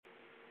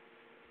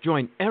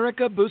Join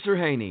Ericka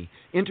Boussarhane,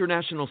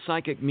 international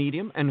psychic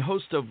medium and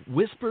host of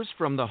Whispers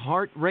from the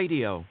Heart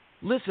Radio.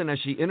 Listen as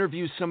she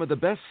interviews some of the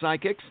best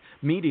psychics,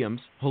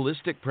 mediums,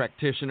 holistic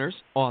practitioners,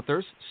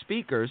 authors,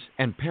 speakers,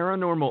 and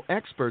paranormal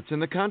experts in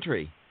the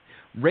country.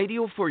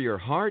 Radio for your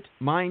heart,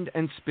 mind,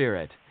 and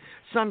spirit.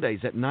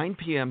 Sundays at 9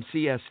 p.m.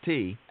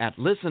 CST at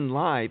Listen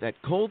Live at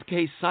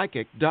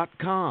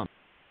coldcasepsychic.com.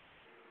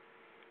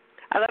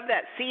 I love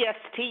that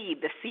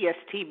CST. The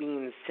CST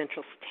means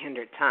Central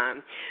Standard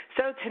Time.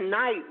 So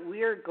tonight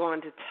we're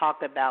going to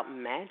talk about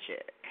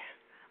magic,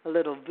 a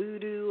little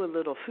voodoo, a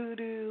little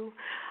hoodoo.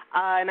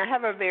 And I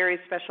have a very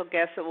special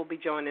guest that will be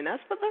joining us.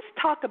 But let's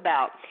talk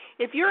about,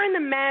 if you're into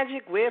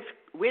magic, with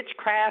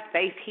witchcraft,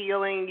 faith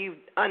healing, you've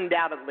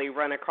undoubtedly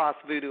run across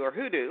voodoo or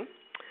hoodoo.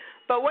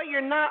 But what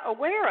you're not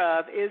aware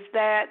of is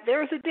that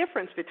there's a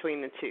difference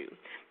between the two.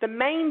 The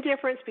main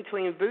difference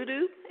between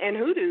voodoo and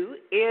hoodoo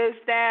is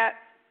that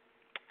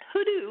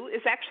hoodoo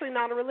is actually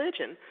not a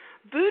religion.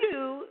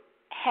 Voodoo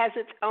has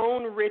its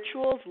own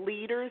rituals,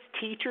 leaders,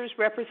 teachers,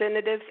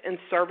 representatives, and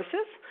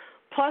services,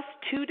 plus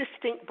two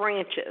distinct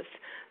branches,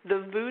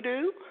 the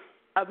voodoo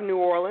of New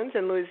Orleans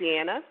and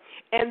Louisiana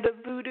and the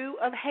voodoo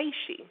of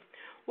Haiti.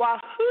 While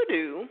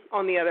hoodoo,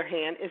 on the other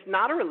hand, is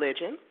not a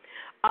religion,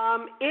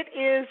 it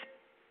is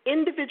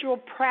individual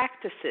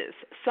practices,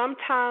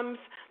 sometimes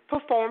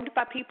performed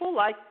by people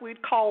like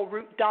we'd call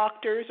root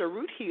doctors or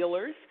root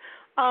healers,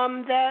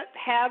 that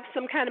have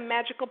some kind of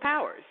magical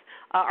powers.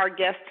 Our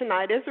guest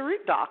tonight is a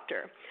root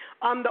doctor.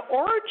 The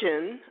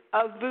origin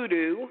of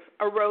voodoo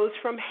arose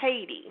from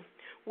Haiti,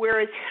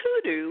 whereas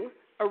hoodoo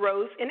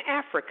arose in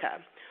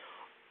Africa.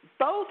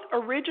 Both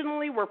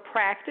originally were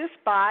practiced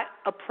by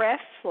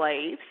oppressed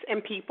slaves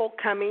and people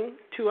coming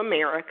to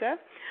America.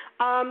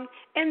 And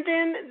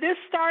then this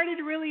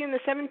started really in the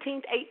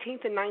 17th,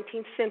 18th, and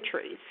 19th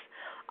centuries.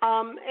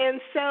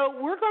 And so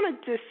we're going to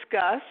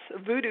discuss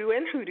voodoo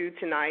and hoodoo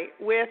tonight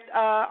with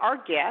our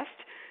guest,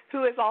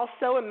 who is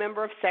also a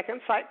member of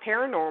Second Sight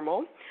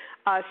Paranormal,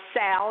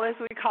 Sal, as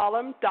we call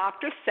him,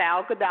 Dr.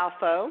 Sal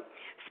Godolfo,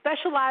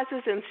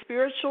 specializes in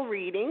spiritual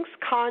readings,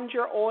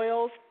 conjure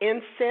oils,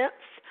 incense,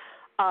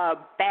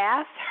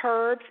 baths,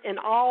 herbs, and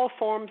all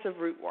forms of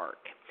root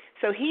work.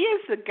 So he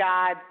is the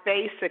guy,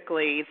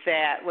 basically,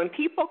 that when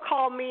people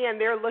call me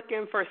and they're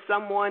looking for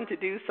someone to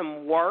do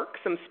some work,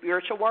 some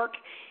spiritual work,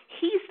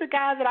 he's the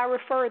guy that I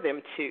refer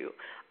them to.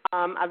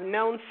 I've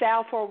known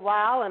Sal for a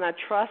while, and I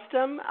trust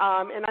him,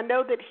 and I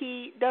know that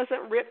he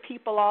doesn't rip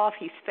people off.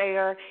 He's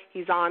fair.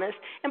 He's honest.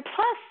 And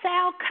plus,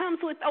 Sal comes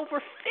with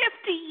over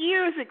 50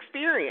 years'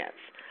 experience.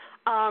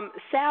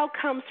 Sal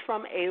comes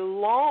from a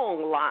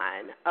long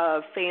line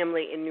of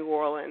family in New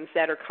Orleans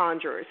that are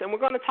conjurers, and we're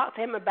going to talk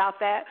to him about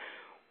that.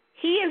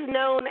 He is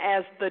known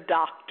as the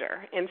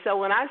doctor, and so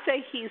when I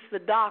say he's the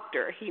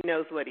doctor, he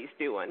knows what he's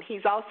doing.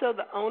 He's also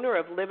the owner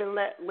of Live and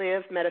Let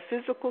Live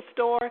Metaphysical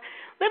Store.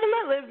 Live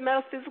and Let Live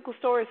Metaphysical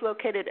Store is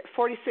located at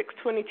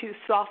 4622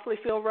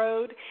 Softlyfield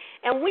Road,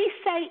 and we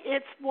say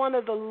it's one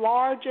of the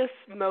largest,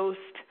 most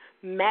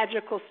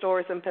magical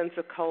stores in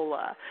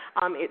Pensacola.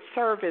 It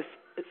serves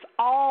it's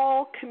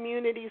all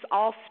communities,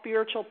 all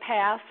spiritual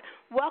paths.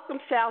 Welcome,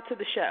 Sal, to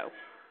the show.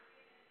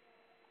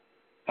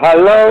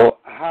 Hello,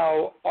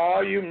 how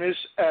are you, Miss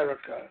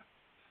Ericka?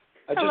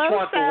 I Hello, just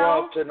want Sal. the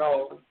world to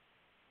know.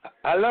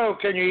 Hello,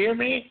 can you hear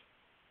me?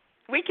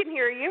 We can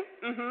hear you.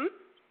 Mm-hmm.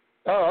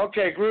 Oh,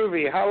 okay,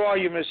 groovy. How are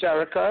you, Miss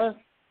Ericka?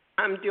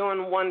 I'm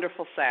doing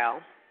wonderful,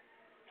 Sal.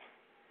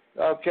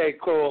 Okay,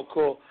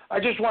 cool. I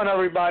just want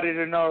everybody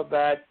to know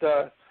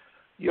that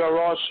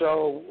you're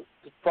also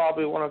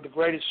probably one of the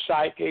greatest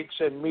psychics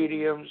and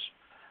mediums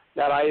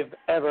that I've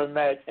ever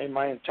met in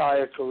my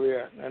entire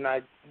career, and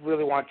I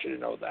really want you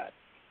to know that.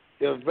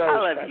 You're very I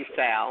love special. you,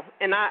 Sal,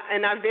 and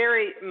I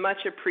very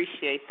much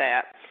appreciate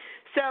that.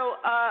 So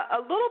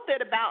a little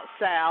bit about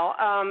Sal.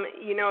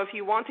 If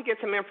you want to get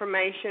some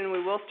information,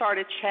 we will start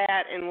a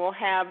chat, and we'll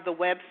have the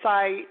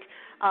website.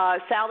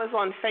 Sal is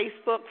on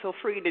Facebook. Feel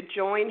free to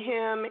join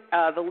him.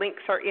 The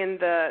links are in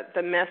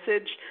the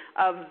message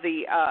of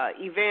the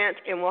event,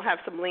 and we'll have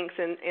some links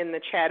in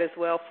the chat as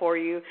well for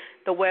you.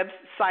 The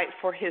website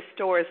for his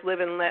store is Live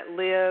and Let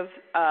Live.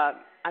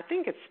 I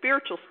think it's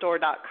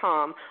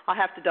spiritualstore.com. I'll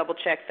have to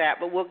double-check that,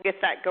 but we'll get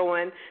that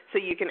going so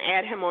you can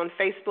add him on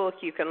Facebook.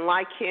 You can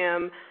like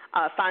him,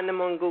 find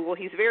him on Google.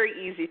 He's very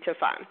easy to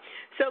find.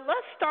 So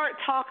let's start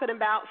talking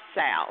about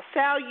Sal.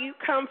 Sal, you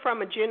come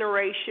from a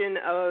generation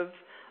of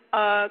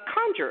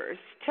conjurers.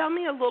 Tell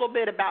me a little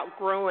bit about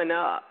growing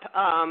up.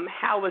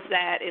 How was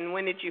that, and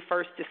when did you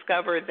first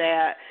discover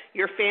that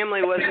your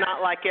family was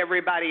not like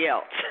everybody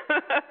else?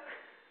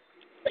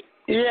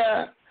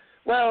 Yeah.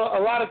 Well, a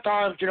lot of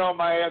times,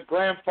 my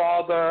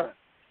grandfather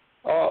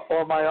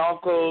or my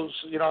uncles,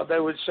 they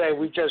would say,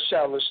 we just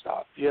sell the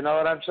stuff. You know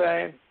what I'm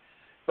saying?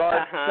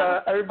 But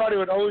everybody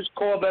would always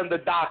call them the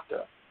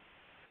doctor,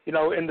 in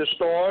the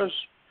stores,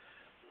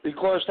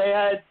 because they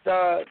had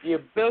the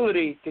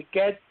ability to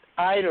get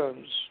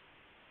items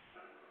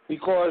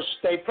because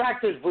they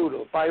practiced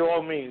voodoo by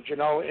all means, in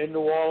New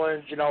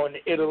Orleans, in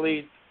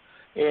Italy,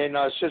 in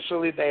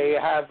Sicily, they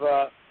have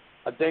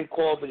a thing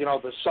called,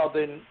 the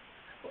Southern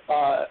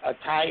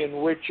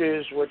Italian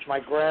witches, which my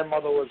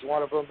grandmother was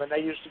one of them, and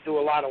they used to do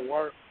a lot of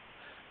work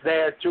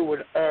there too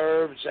with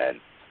herbs and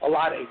a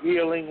lot of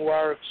healing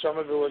work. Some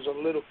of it was a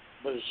little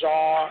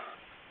bizarre,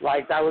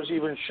 like that was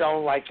even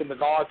shown like in The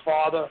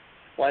Godfather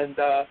when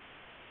the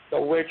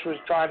witch was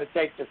trying to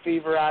take the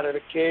fever out of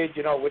the kid,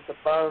 with the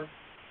burned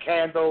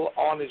candle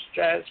on his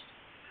chest.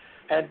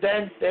 And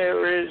then they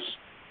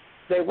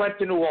went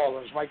to New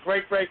Orleans. My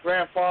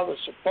great-great-grandfather,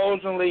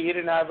 supposedly he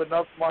didn't have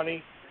enough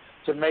money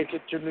to make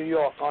it to New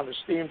York on the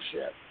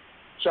steamship.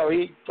 So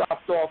he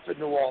dropped off in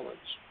New Orleans.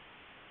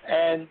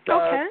 And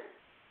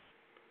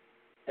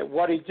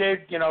what he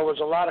did, was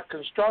a lot of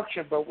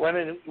construction, but when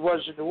it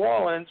was in New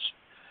Orleans,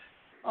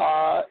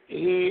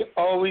 he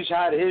always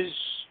had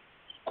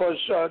because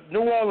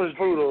New Orleans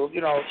voodoo,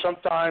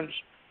 sometimes,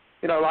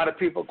 a lot of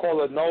people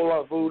call it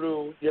NOLA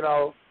voodoo,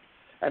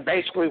 and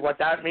basically what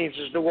that means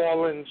is New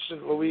Orleans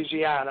and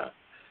Louisiana.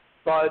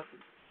 But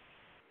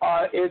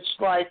it's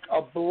like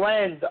a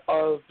blend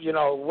of,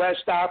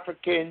 West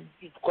African,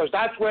 because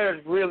that's where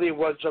it really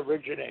was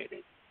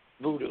originated,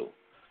 voodoo.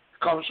 It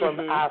comes from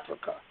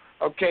Africa.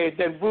 Okay,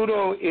 then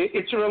voodoo,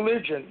 it's a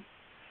religion,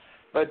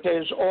 but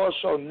there's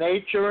also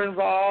nature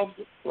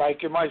involved,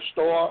 like in my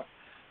store.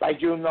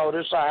 Like you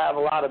notice, I have a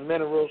lot of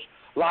minerals,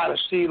 a lot of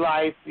sea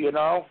life, And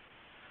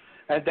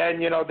then,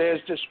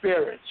 there's the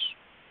spirits,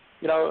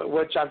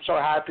 which I'm so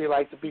happy,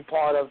 to be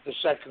part of the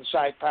Second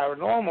Sight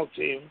Paranormal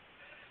team,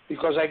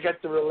 because I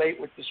get to relate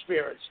with the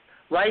spirits.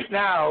 Right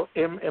now,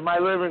 in my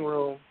living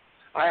room,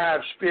 I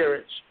have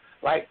spirits,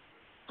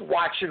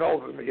 watching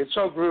over me. It's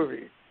so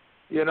groovy,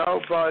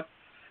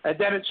 and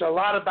then it's a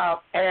lot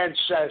about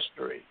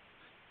ancestry,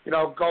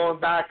 going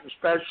back,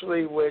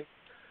 especially with,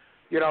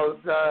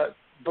 the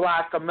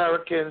Black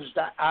Americans,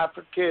 the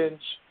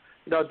Africans,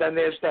 then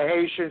there's the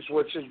Haitians,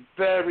 which is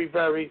very,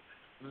 very,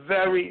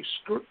 very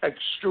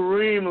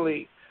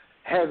extremely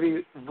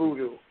heavy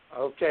voodoo,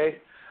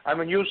 okay? I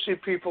mean, you see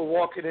people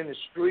walking in the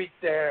street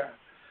there,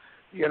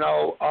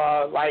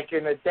 like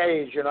in a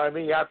daze, you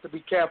have to be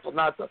careful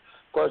not to,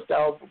 because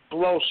they'll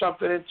blow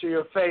something into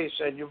your face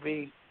and you'll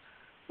be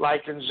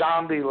like in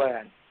zombie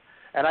land.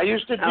 And I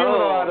used to deal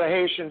with a lot of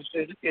Haitians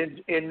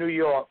in New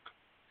York,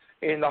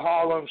 in the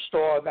Harlem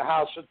store, the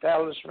House of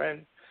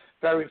Talisman,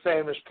 very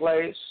famous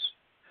place.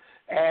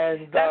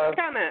 And that's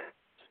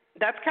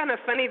kind of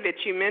funny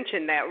that you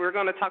mentioned that. We're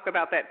going to talk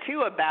about that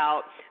too,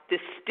 about the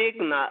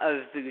stigma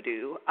of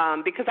voodoo,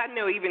 because I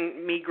know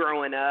even me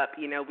growing up,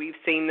 we've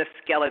seen the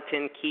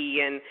Skeleton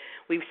Key and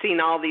we've seen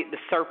all the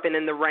Serpent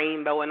and the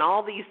Rainbow and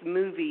all these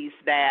movies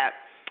that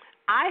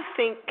I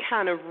think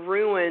kind of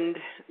ruined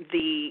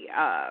the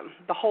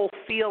whole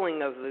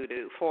feeling of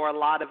voodoo for a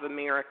lot of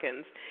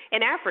Americans,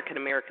 and African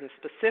Americans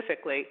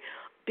specifically,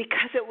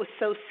 because it was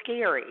so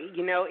scary.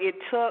 It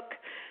took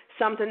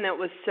something that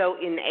was so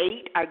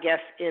innate, I guess,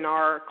 in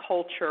our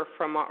culture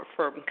from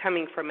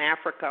coming from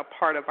Africa,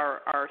 part of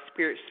our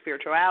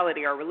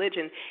spirituality, our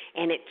religion,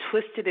 and it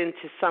twisted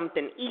into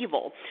something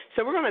evil.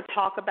 So we're going to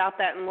talk about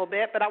that in a little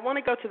bit, but I want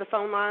to go to the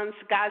phone lines.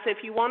 Guys,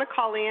 if you want to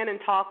call in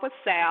and talk with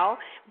Sal,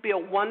 it'd be a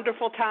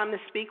wonderful time to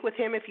speak with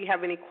him if you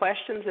have any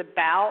questions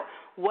about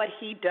what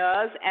he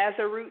does as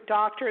a root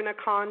doctor and a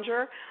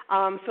conjurer.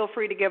 Feel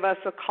free to give us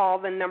a call.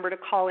 The number to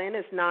call in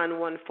is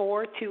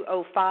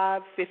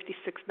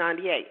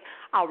 914-205-5698.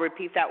 I'll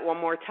repeat that one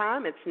more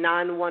time. It's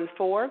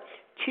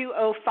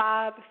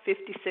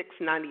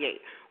 914-205-5698.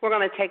 We're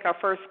going to take our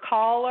first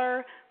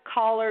caller,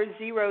 caller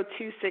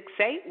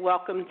 0268.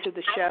 Welcome to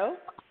the show.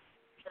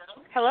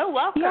 Hello,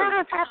 welcome.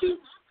 Yes,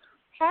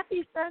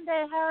 happy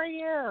Sunday. How are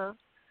you?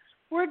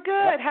 We're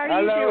good. How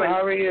are you doing? Hello,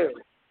 how are you?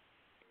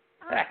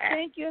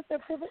 Thank you.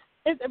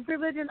 It's a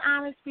privilege and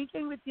honor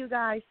speaking with you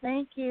guys.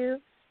 Thank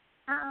you.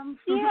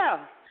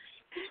 Yeah.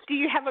 Do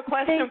you have a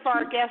question for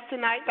our guest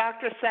tonight,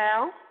 Dr.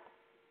 Sal?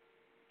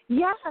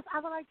 Yes, I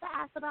would like to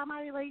ask about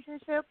my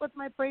relationship with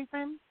my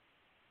boyfriend.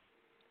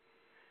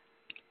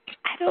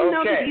 I don't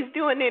know that he's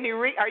doing any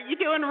are you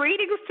doing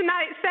readings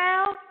tonight,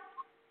 Sal?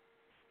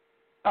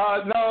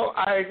 No,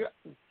 I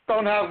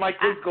don't have my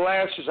good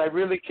glasses. I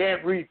really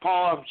can't read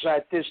palms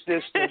at this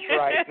distance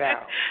right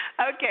now.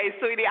 Okay,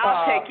 sweetie,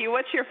 I'll take you.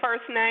 What's your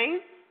first name?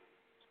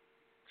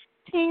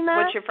 Tina.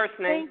 What's your first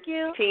name? Thank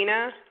you.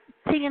 Tina.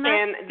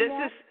 And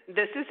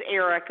this is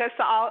Ericka,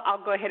 so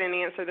I'll go ahead and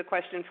answer the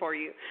question for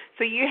you.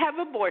 So you have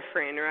a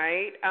boyfriend,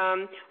 right?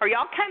 Are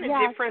y'all kind of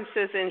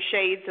differences in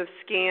shades of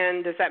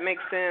skin? Does that make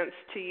sense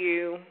to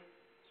you?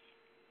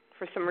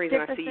 For some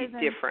reason, I see you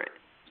different.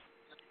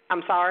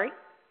 I'm sorry?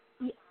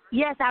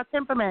 Yes, our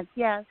temperaments,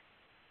 yes.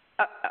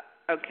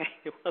 Okay,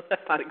 well,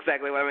 that's not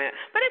exactly what I meant.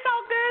 But it's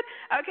all good.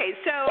 Okay,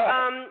 so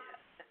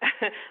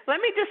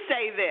let me just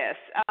say this.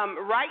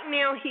 Right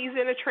now he's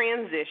in a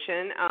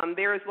transition.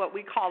 There is what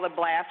we call a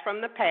blast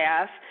from the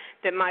past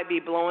that might be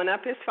blowing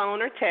up his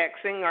phone or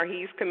texting, or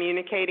he's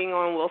communicating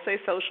on, we'll say,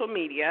 social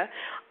media.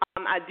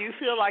 I do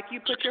feel like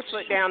you put your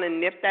foot down and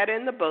nip that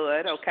in the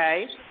bud,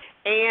 okay?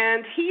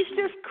 And he's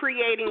just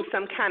creating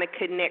some kind of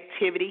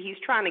connectivity. He's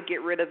trying to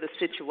get rid of the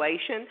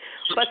situation.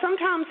 But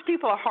sometimes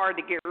people are hard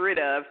to get rid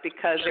of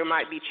because there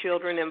might be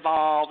children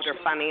involved or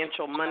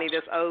financial money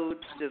that's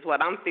owed, is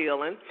what I'm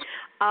feeling.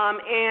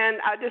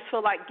 And I just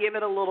feel like give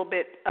it a little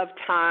bit of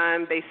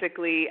time.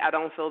 Basically, I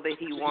don't feel that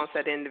he wants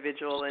that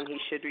individual, and he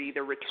should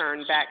either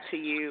return back to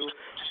you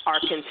or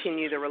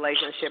continue the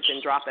relationship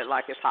and drop it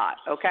like it's hot,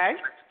 okay?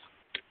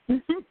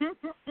 Does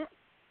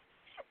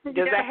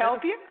that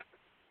help you?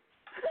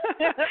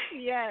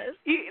 Yes.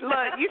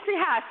 Look, you see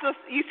how I'm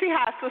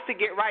supposed to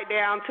get right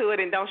down to it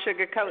and don't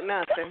sugarcoat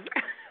nothing.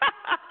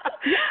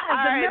 All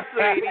right,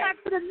 sweetie.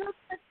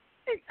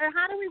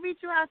 How do we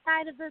reach you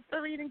outside of the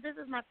reading? This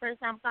is my first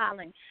time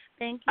calling.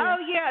 Thank you. Oh,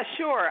 yeah,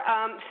 sure.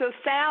 So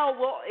Sal,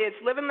 it's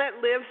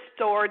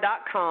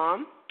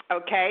liveandletlivestore.com,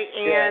 okay,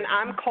 and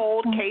I'm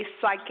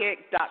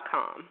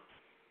coldcasepsychic.com.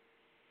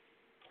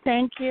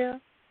 Thank you.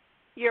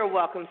 You're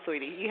welcome,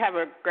 sweetie. You have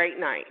a great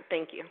night.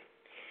 Thank you.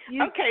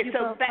 Okay,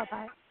 so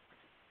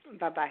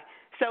bye-bye.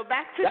 So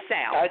back to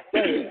Sal.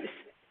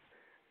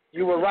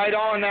 You were right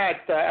on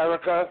that,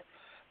 Ericka.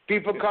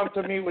 People come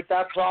to me with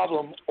that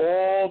problem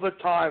all the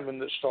time in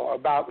the store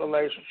about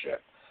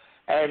relationship.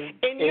 And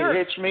it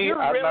hits me.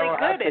 I really don't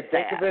have to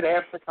think of it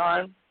half the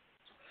time.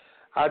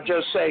 I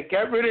just say,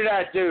 get rid of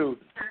that dude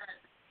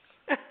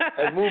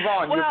and move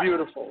on. You're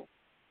beautiful.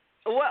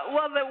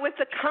 Well, with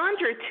the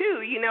conjure,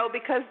 too,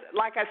 because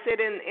like I said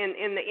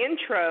in the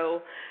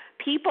intro,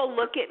 people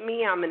look at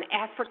me. I'm an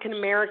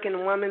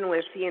African-American woman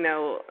with,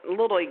 a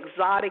little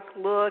exotic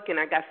look, and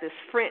I got this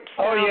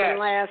French-sounding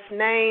last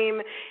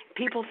name.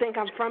 People think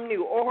I'm from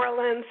New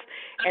Orleans,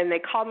 and they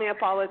call me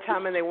up all the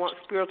time, and they want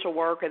spiritual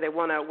work, or they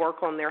want to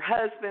work on their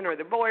husband or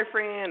their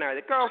boyfriend or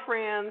their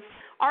girlfriends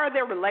or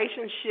their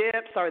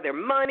relationships or their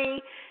money,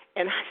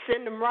 and I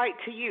send them right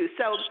to you.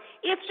 So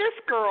if this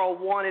girl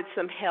wanted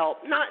some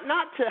help,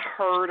 not to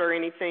hurt or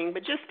anything,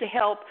 but just to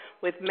help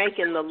with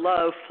making the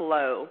love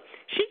flow,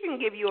 she can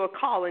give you a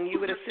call and you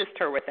would assist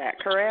her with that,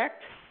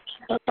 correct?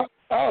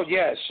 Oh,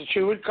 yes. She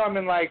would come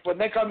in when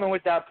they come in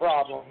with that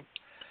problem,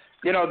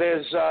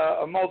 there's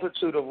a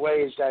multitude of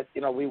ways that,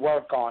 we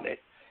work on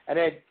it. And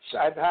I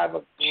have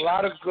a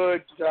lot of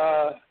good,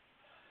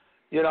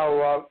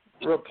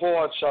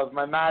 reports of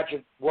my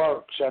magic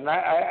works, and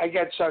I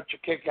get such a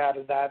kick out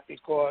of that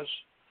because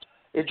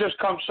it just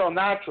comes so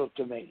natural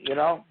to me,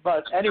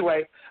 But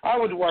anyway, I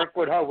would work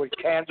with her with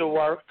candle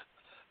work,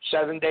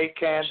 7-day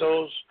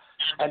candles,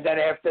 and then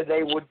after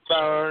they would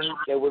burn,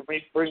 they would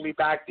bring me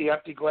back the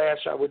empty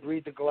glass. I would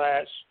read the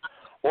glass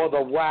or the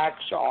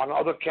wax on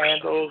other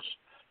candles.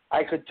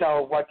 I could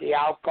tell what the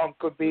outcome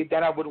could be.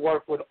 Then I would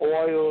work with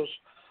oils,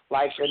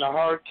 like in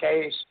her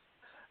case.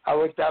 I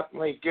would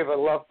definitely give a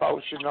love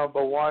potion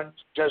 #1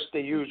 just to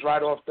use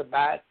right off the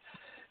bat.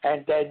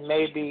 And then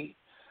maybe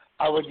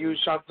I would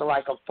use something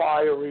like a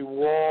fiery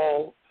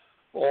wall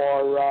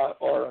or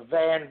a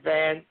van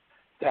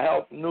to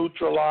help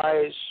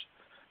neutralize,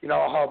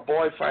 her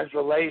boyfriend's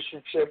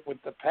relationship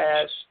with the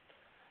past.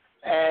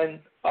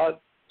 And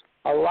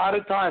a lot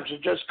of times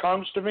it just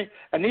comes to me.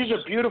 And these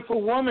are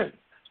beautiful women.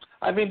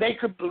 I mean, they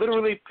could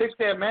literally pick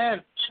their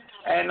man.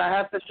 And I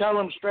have to tell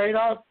them straight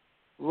up,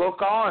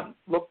 look on,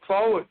 look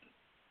forward,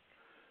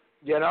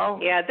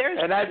 Yeah,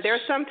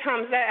 there's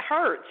sometimes that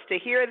hurts to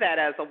hear that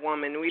as a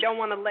woman. We don't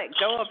want to let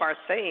go of our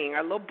saying,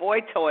 our little boy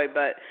toy,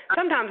 but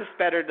sometimes it's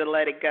better to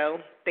let it go.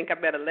 Think I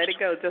better let it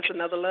go. Just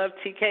another love,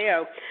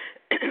 TKO.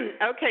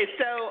 Okay,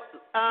 so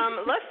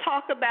let's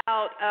talk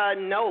about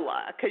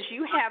NOLA, because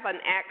you have an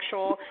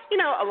actual,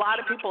 a lot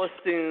of people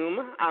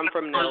assume I'm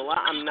from NOLA.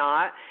 I'm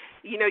not.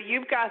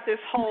 You've got this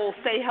whole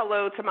say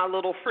hello to my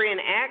little friend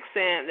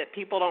accent that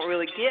people don't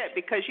really get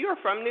because you're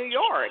from New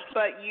York,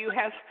 but you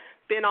have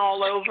been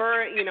all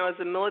over, as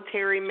a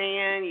military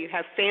man. You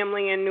have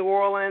family in New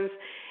Orleans.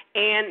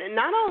 And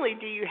not only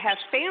do you have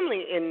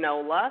family in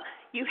NOLA,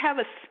 you have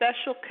a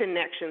special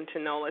connection to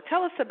NOLA.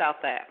 Tell us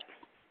about that.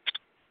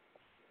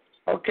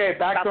 Okay,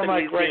 back to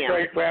my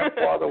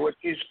great-great-grandfather, which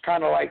is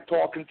kind of like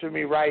talking to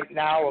me right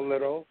now a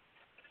little.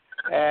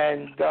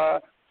 And,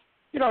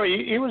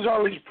 he was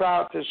always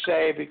proud to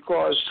say,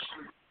 because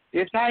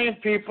the Italian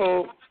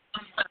people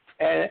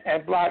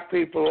and black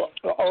people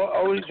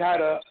always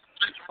had a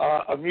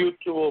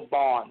mutual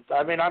bond.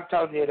 I mean, I'm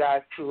telling you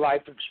that through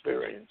life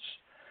experience,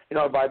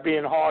 by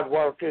being hard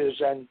workers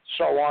and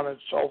so on and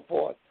so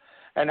forth,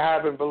 and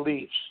having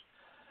beliefs.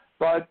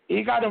 But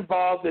he got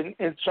involved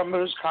in some of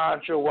his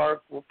conjure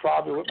work,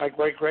 probably with my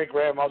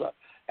great-great-grandmother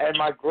and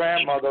my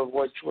grandmother,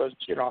 which was,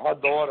 her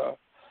daughter.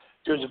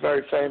 She was a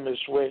very famous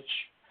witch.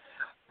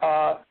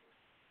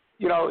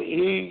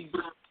 He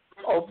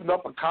opened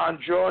up a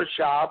conjure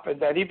shop,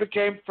 and then he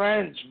became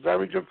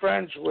very good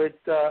friends with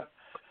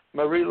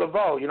Marie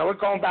Laveau. We're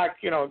going back,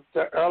 to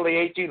early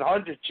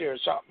 1800s here or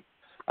something.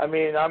 I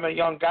mean, I'm a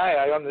young guy,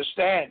 I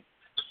understand,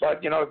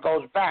 but, it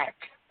goes back.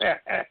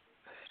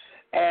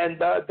 And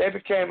they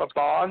became a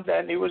bond,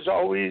 and he was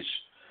always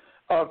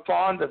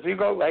fond of,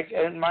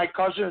 and my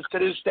cousins to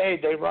this day,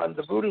 they run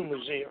the Voodoo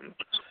Museum.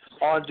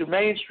 on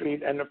Dumaine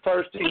Street, and the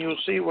first thing you'll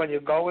see when you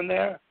go in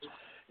there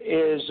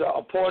is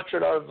a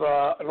portrait of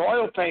an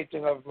oil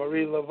painting of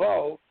Marie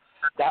Laveau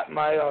that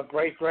my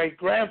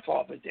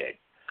great-great-grandfather did.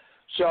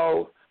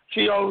 So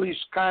she always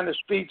kind of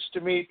speaks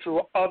to me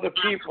through other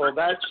people.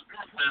 That's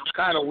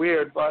kind of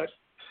weird, but,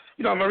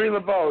 Marie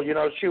Laveau,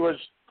 she was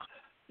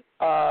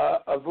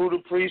a voodoo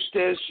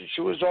priestess.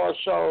 She was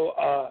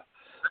also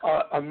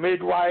a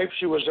midwife.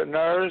 She was a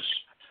nurse.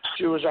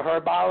 She was a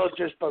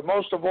herbologist. But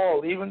most of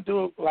all, even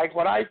do like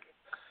what I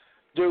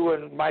do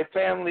and my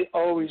family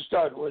always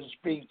did was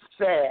be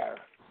fair,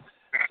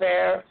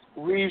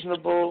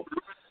 reasonable,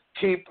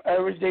 keep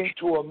everything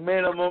to a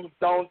minimum.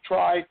 Don't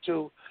try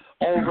to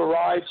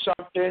override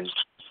something.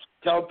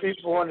 Tell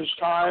people when it's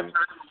time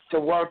to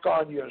work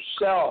on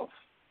yourself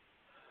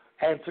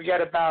and forget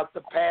about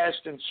the past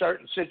in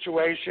certain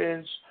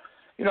situations.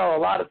 A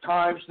lot of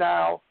times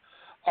now,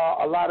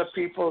 a lot of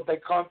people, they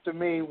come to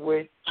me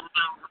with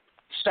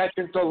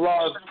second to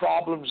love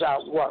problems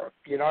at work.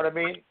 You know what I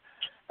mean?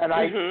 And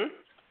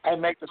I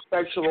make a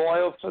special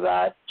oil for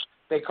that.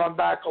 They come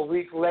back a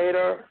week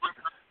later.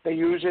 They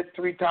use it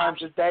 3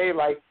 times a day.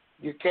 Like,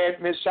 you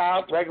can't miss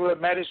out. Regular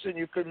medicine,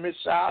 you could miss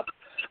out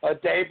a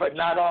day, but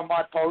not on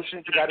my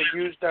potions. You got to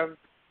use them,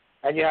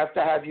 and you have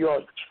to have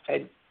your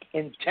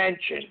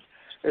intention.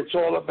 It's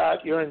all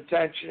about your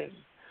intention.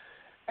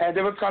 And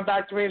they would come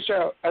back to me and say,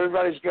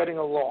 everybody's getting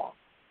along.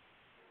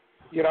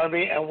 You know what I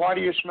mean? And why do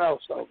you smell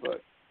so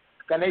good?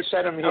 Then they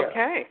send them here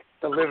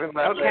to live in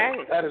that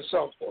live. That is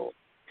so cool.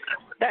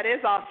 That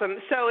is awesome.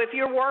 So if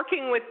you're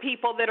working with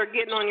people that are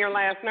getting on your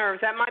last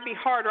nerves, that might be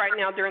hard right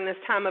now during this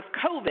time of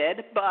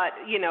COVID, but,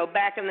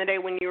 back in the day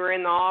when you were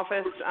in the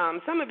office,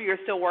 some of you are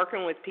still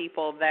working with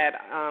people that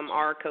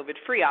are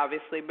COVID-free,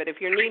 obviously, but if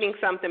you're needing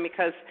something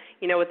because,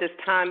 with this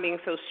time being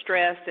so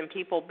stressed and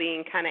people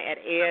being kind of at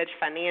edge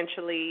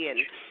financially and,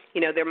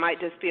 there might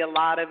just be a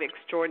lot of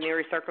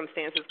extraordinary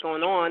circumstances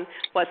going on.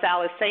 What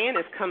Sal is saying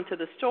is come to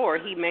the store.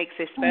 He makes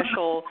a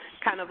special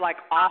kind of like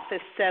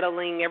office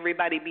settling,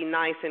 everybody be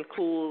nice and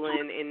cool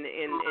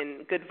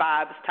and good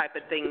vibes type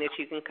of thing that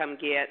you can come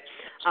get.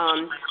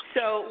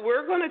 So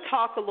we're going to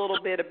talk a little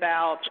bit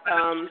about,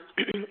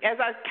 as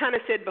I kind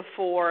of said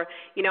before,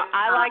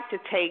 I like to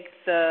take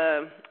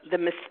the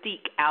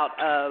mystique out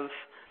of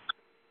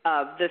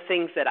the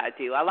things that I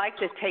do. I like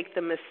to take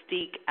the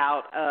mystique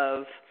out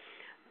of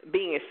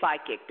being a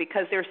psychic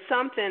because there's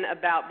something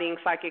about being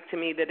psychic to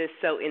me that is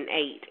so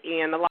innate,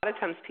 and a lot of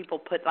times people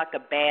put like a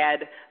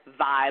bad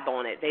vibe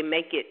on it. They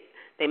make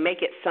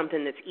it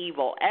something that's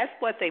evil, as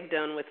what they've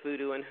done with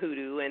voodoo and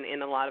hoodoo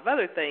and a lot of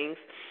other things.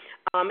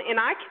 And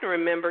I can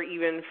remember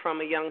even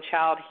from a young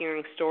child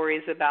hearing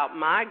stories about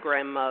my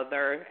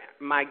grandmother,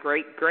 my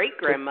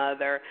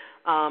great-great-grandmother,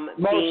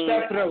 being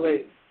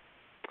definitely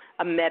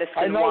a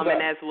medicine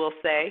woman, as we'll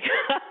say,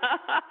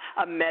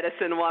 a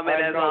medicine woman,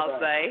 as I'll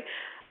say.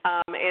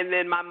 And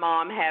then my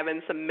mom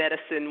having some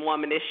medicine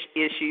womanish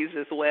issues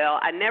as well.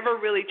 I never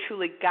really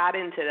truly got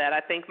into that. I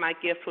think my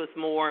gift was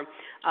more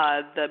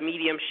the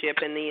mediumship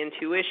and the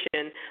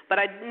intuition. But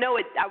I know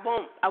it.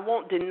 I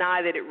won't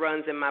deny that it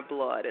runs in my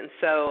blood. And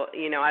so,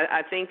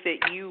 I think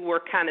that you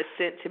were kind of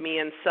sent to me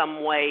in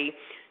some way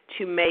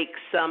to make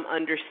some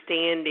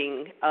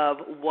understanding of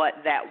what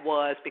that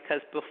was, because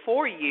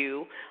before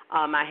you,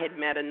 I had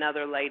met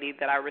another lady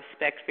that I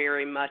respect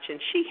very much, and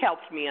she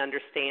helped me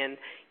understand,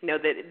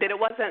 that it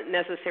wasn't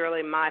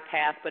necessarily my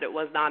path, but it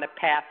was not a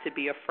path to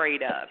be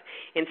afraid of.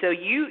 And so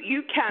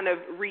you kind of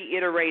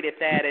reiterated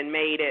that and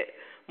made it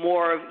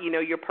more of,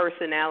 your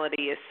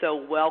personality is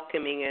so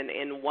welcoming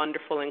and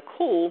wonderful and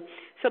cool,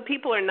 so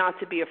people are not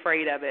to be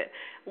afraid of it.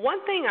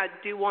 One thing I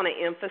do want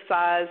to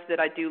emphasize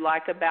that I do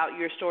like about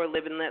your store,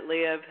 Live and Let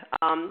Live,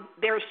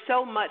 there's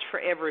so much for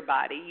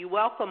everybody. You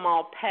welcome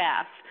all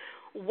paths.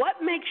 What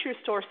makes your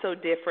store so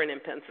different in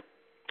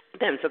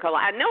Pensacola?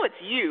 I know it's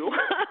you,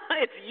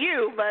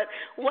 but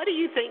what do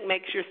you think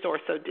makes your store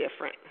so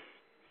different?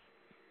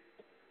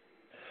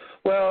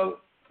 Well,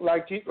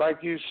 like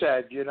you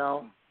said,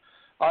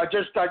 I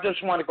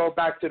just want to go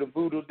back to the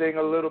voodoo thing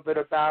a little bit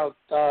about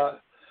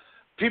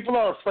people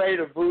are afraid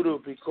of voodoo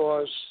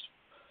because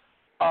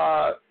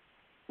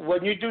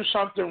when you do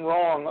something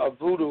wrong,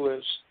 a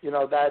voodooist,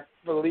 that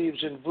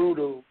believes in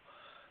voodoo,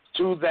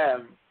 to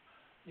them,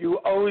 you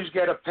always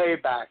get a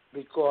payback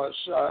because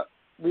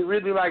we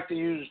really like to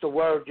use the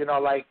word,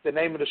 like the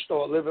name of the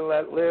store, Live and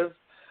Let Live.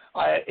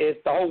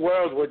 If the whole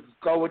world would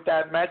go with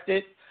that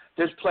method,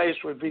 this place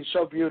would be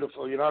so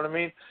beautiful, you know what I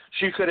mean?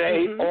 She could have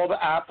ate all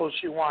the apples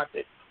she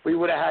wanted. We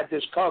would have had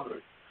this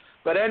covered.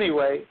 But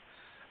anyway,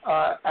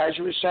 as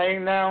you were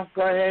saying now,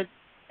 go ahead.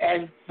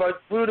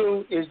 But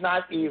voodoo is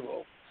not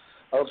evil,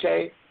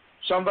 okay?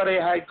 Somebody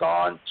had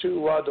gone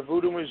to the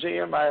Voodoo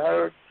Museum, I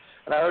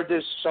heard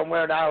this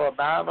somewhere in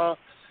Alabama,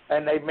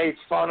 and they made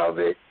fun of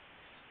it,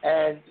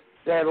 and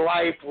their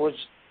life was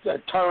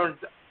turned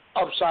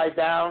upside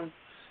down.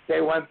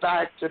 They went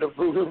back to the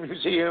Voodoo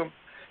Museum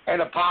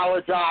and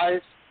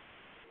apologized,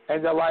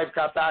 and their life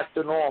got back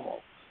to normal.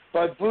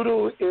 But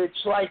voodoo,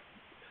 it's like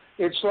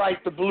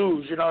the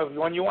blues.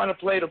 When you want to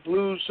play the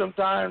blues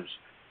sometimes,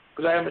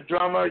 because I am a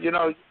drummer. You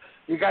know,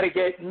 you got to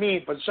get me.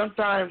 But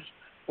sometimes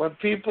when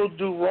people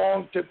do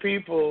wrong to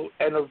people,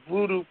 and a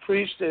voodoo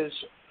priestess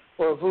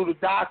or a voodoo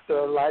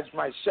doctor, like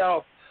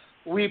myself,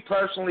 we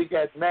personally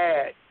get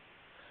mad.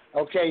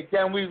 Okay,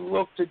 then we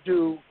look to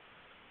do,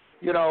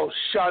 you know,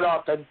 shut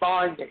up and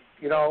binding.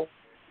 You know,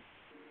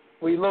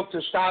 we look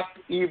to stop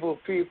evil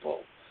people.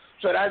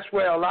 So that's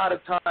where a lot of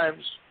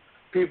times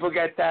people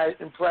get that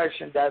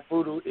impression that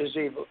voodoo is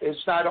evil. It's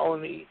not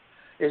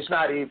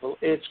evil,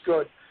 it's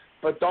good.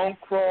 But don't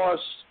cross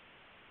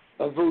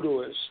a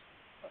voodooist,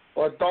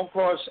 or don't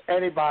cross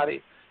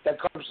anybody that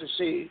comes to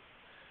see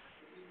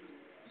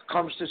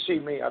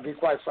me. I'll be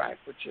quite frank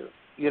with you,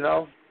 you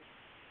know?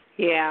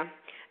 Yeah.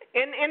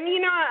 And you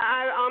know,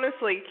 I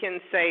honestly can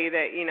say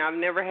that, you know, I've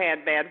never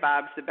had bad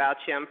vibes about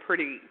you. I'm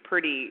pretty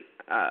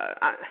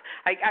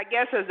I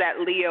guess as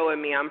that Leo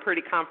in me, I'm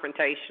pretty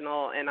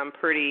confrontational, and I'm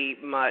pretty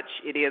much,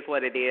 it is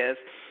what it is.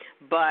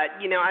 But,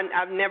 you know,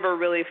 I've never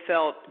really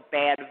felt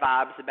bad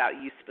vibes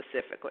about you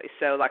specifically.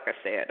 So, like I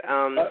said,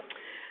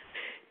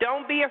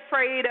 don't be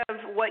afraid of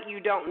what you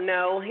don't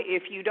know.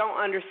 If you don't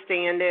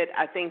understand it,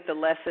 I think the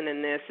lesson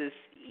in this is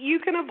you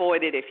can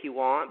avoid it if you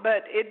want,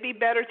 but it'd be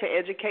better to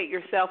educate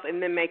yourself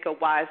and then make a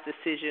wise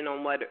decision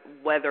on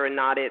whether or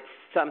not it's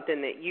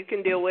something that you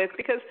can deal with.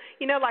 Because,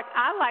 you know, like,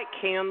 I like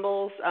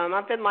candles.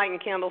 I've been lighting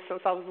candles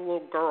since I was a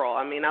little girl.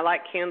 I mean, I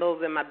like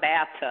candles in my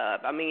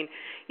bathtub. I mean,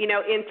 you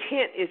know,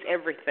 intent is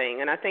everything,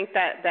 and I think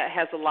that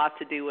has a lot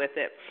to do with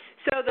it.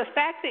 So the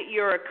fact that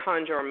you're a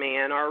conjure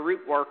man or a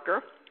root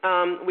worker,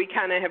 we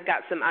kind of have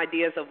got some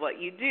ideas of what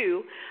you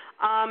do.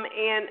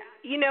 And,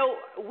 you know,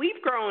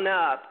 we've grown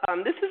up.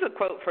 This is a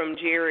quote from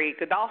Jerry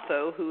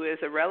Godolpho, who is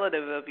a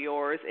relative of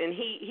yours, and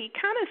he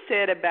kind of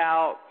said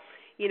about,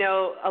 you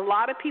know, a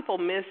lot of people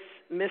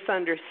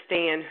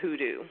misunderstand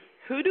hoodoo.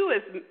 Hoodoo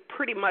is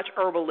pretty much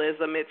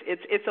herbalism.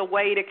 It's a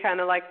way to kind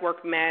of like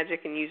work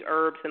magic and use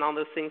herbs and all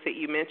those things that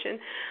you mentioned.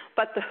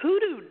 But the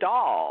hoodoo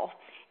doll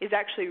is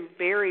actually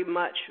very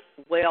much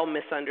well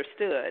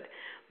misunderstood.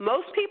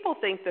 Most people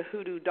think the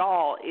hoodoo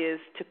doll is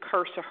to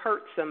curse or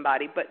hurt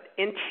somebody, but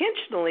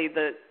intentionally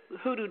the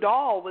hoodoo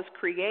doll was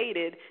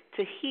created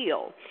to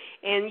heal,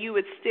 and you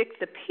would stick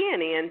the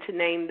pin in to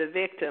name the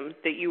victim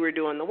that you were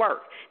doing the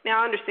work.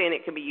 Now, I understand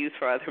it can be used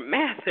for other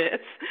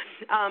methods,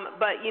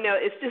 but, you know,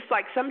 it's just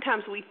like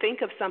sometimes we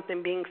think of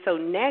something being so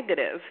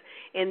negative,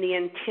 and the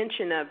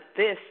intention of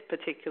this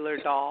particular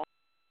doll,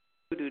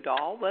 hoodoo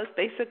doll, was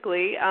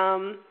basically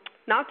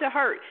not to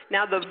hurt.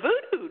 Now, the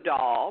voodoo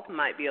doll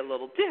might be a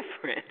little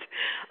different.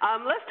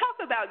 Let's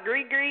talk about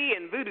gree-gree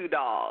and voodoo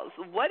dolls.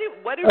 What do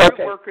root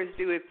workers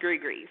do with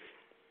gree-grees?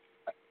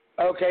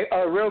 Okay,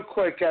 real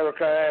quick,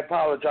 Ericka, I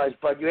apologize,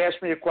 but you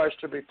asked me a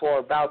question before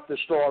about the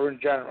store in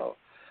general.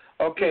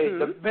 Okay,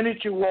 The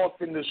minute you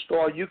walked in the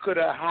store, you could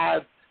have had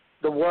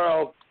the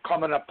world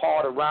coming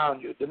apart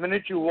around you. The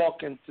minute you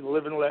walk into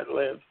Live and Let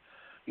Live,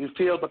 you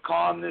feel the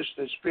calmness,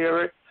 the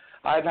spirit.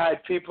 I've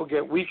had people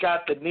get weak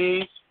at the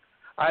knees.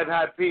 I've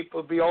had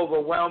people be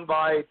overwhelmed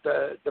by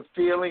the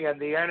feeling and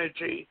the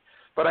energy.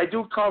 But I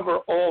do cover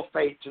all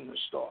faiths in the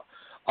store.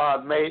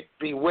 May it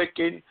be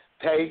Wiccan,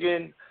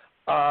 pagan.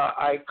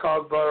 I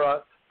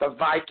cover the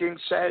Viking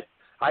set.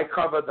 I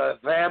cover the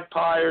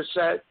vampire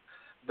set,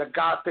 the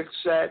Gothic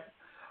set.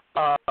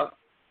 I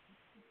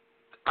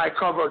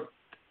cover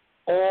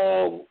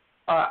all.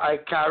 I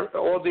carry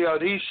all the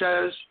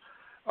Orishas,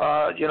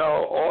 you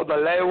know, all the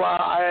Lewa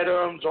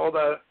items, all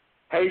the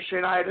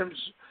Haitian items.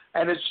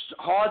 And it's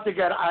hard to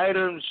get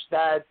items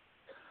that,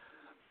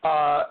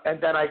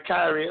 and then I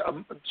carry,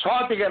 it's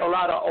hard to get a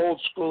lot of old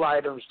school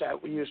items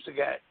that we used to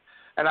get.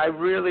 And I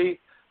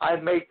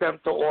make them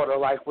to order,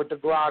 like with the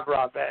Gra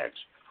bags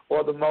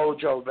or the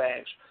Mojo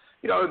bags.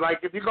 You know, like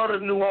if you go to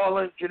New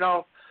Orleans, you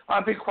know,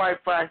 I'll be quite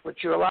frank with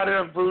you, a lot of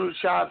them voodoo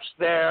shops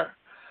there,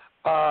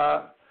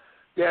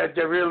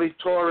 they're really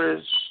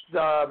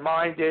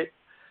tourist-minded,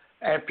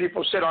 and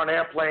people sit on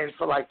airplanes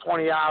for like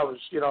 20 hours,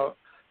 you know,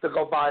 to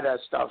go buy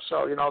that stuff.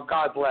 So, you know,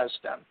 God bless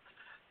them.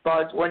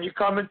 But when you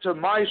come into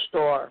my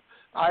store,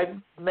 I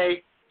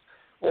make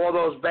all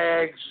those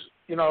bags,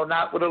 you know,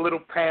 not with a little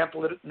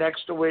pamphlet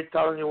next to it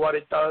telling you what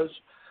it does.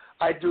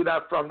 I do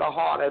that from the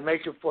heart. I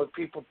make it for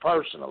people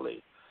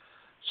personally.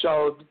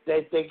 So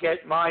they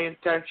get my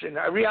intention.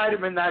 Every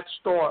item in that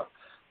store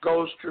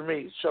goes through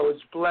me. So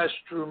it's blessed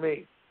through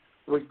me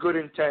with good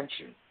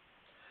intention.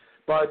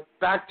 But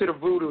back to the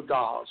voodoo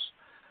dolls.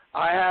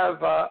 I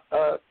have a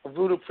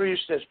voodoo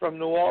priestess from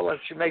New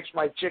Orleans. She makes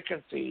my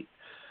chicken feet,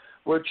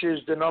 which is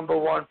the number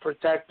one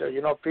protector.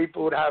 You know,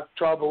 people would have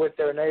trouble with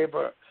their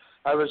neighbor.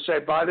 I would say,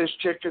 buy this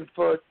chicken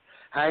foot,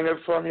 hang it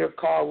from your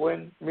car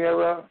wind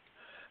mirror,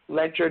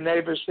 let your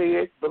neighbor see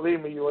it.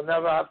 Believe me, you will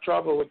never have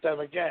trouble with them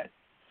again.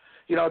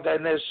 You know,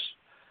 then there's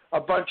a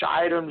bunch of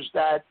items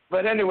that,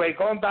 but anyway,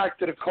 going back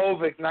to the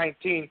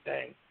COVID-19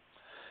 thing,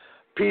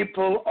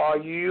 people are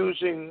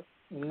using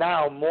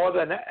now more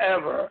than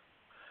ever,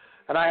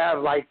 and I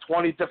have like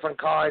 20 different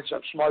kinds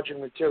of smudging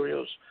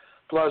materials,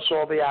 plus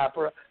all the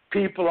apparatus.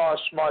 People are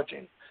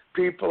smudging.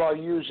 People are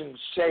using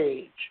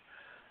sage.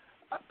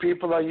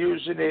 people are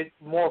using it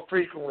more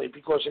frequently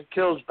because it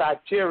kills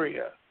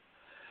bacteria.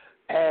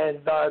 And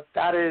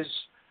that is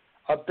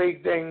a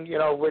big thing,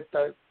 with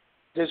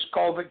this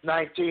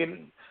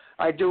COVID-19.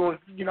 I do,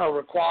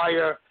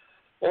 require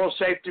all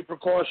safety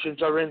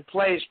precautions are in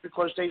place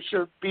because they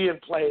should be in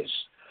place.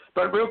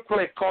 But real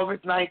quick,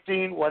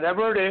 COVID-19,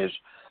 whatever it is,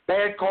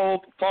 bad,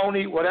 cold,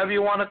 phony, whatever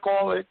you want to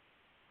call it,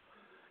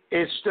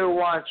 it still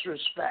wants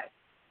respect.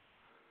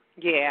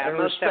 Yeah, and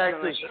most respect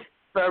definitely. is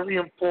a very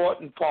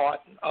important part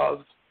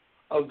of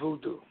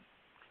voodoo.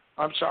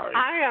 I'm sorry.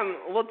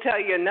 I will tell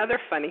you another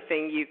funny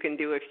thing you can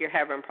do if you're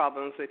having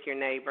problems with your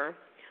neighbor,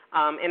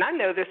 and I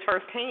know this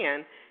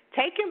firsthand.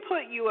 Take and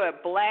put you a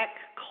black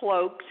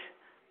cloaked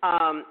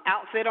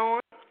outfit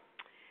on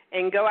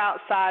and go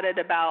outside at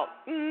about,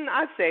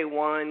 I'd say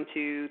 1,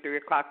 2, 3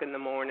 o'clock in the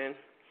morning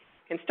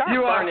and start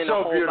burning a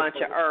whole bunch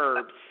of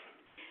herbs.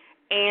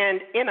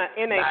 And in a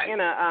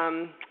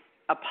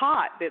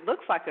pot that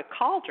looks like a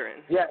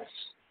cauldron. Yes.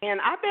 And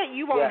I bet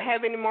you won't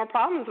have any more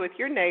problems with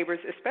your neighbors,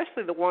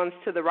 especially the ones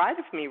to the right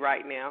of me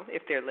right now,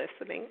 if they're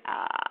listening.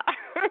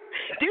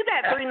 Do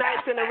that 3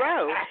 nights in a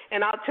row,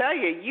 and I'll tell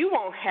you, you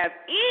won't have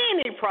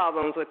any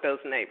problems with those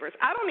neighbors.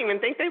 I don't even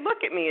think they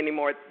look at me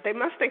anymore. They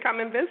must think I'm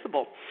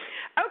invisible.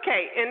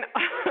 Okay, and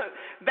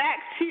back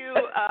to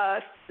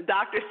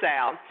Dr.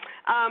 Sal.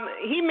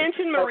 He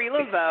mentioned Marie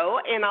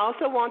Laveau, and I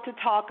also want to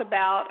talk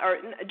about, or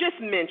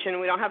just mention,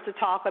 we don't have to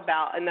talk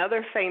about,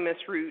 another famous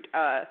root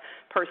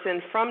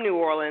person from New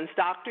Orleans,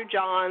 Dr.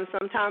 John,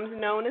 sometimes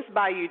known as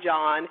Bayou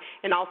John,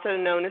 and also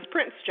known as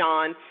Prince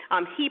John.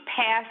 He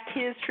passed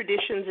his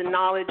traditions and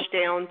knowledge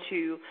down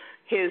to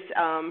his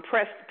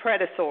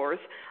predecessors,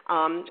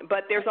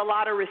 but there's a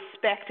lot of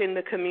respect in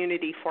the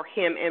community for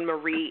him and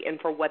Marie and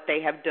for what they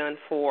have done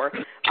for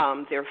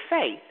their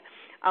faith.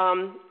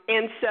 And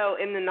then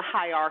the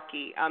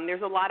hierarchy.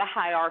 There's a lot of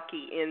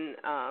hierarchy in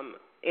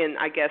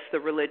I guess the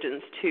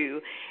religions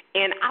too.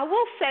 And I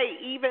will say,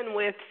 even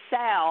with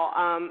Sal,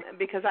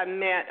 because I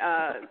met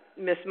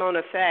Miss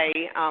Mona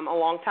Fay a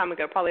long time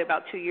ago, probably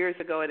about 2 years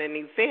ago at an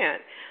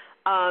event.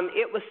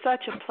 It was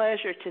such a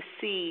pleasure to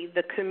see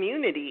the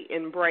community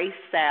embrace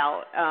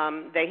Sal.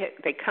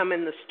 They come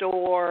in the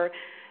store,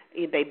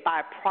 they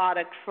buy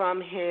product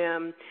from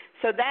him.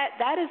 So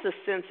that is a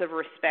sense of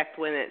respect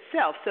within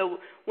itself. So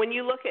when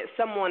you look at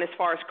someone as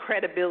far as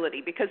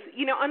credibility, because,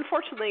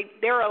 unfortunately,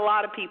 there are a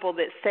lot of people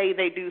that say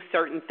they do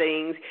certain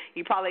things.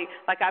 You probably,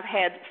 like I've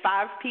had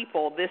 5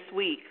 people this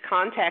week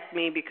contact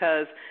me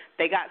because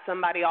they got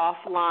somebody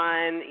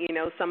offline,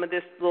 some of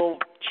this little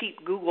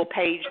cheap Google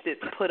page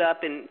that's put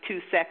up in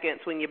 2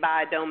 seconds when you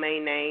buy a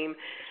domain name,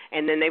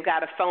 and then they've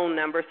got a phone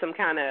number, some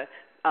kind of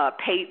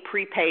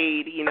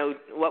prepaid,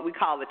 what we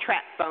call the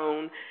trap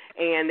phone,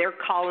 and they're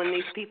calling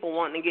these people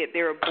wanting to get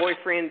their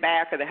boyfriend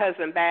back or their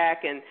husband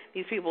back, and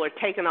these people are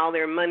taking all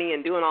their money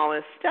and doing all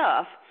this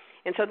stuff,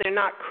 and so they're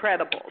not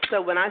credible.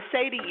 So when I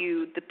say to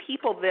you, the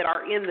people that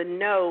are in the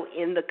know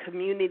in the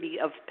community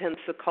of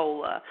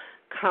Pensacola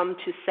come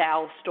to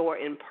Sal's store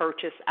and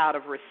purchase out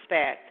of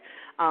respect,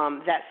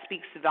 that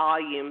speaks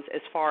volumes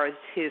as far as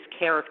his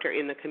character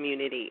in the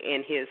community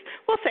and his,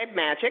 we'll say,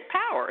 magic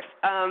powers.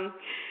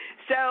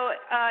 So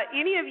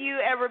any of you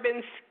ever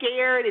been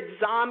scared at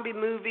zombie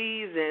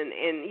movies? And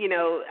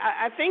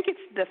I think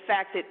it's the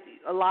fact that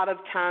a lot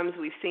of times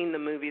we've seen the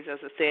movies, as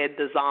I said,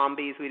 the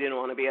zombies. We didn't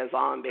want to be a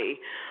zombie.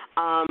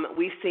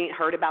 We've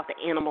heard about the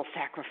animal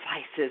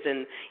sacrifices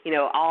and,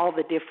 all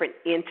the different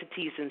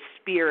entities and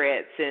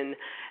spirits and,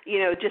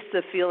 just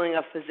the feeling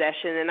of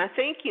possession. And I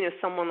think,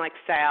 someone like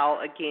Sal,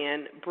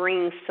 again,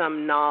 brings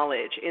some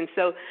knowledge. And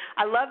so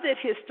I love that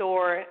his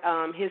store,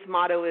 his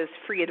motto is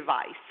free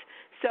advice.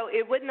 So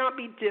it would not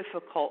be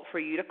difficult for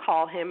you to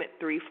call him at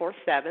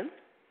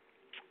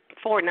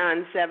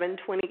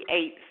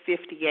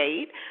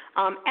 347-497-2858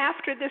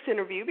 after this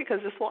interview,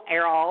 because this will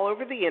air all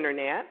over the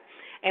Internet.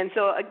 And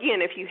so,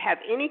 again, if you have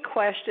any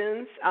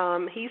questions,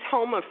 he's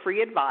home of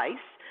free advice.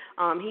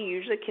 He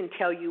usually can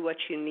tell you what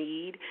you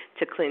need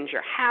to cleanse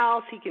your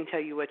house. He can tell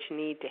you what you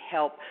need to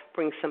help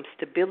bring some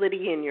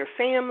stability in your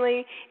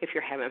family. If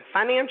you're having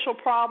financial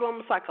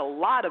problems, like a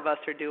lot of us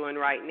are doing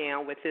right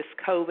now with this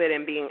COVID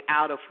and being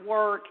out of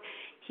work,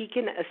 he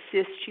can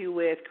assist you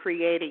with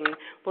creating,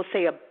 we'll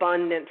say,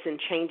 abundance and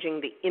changing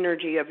the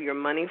energy of your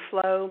money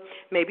flow,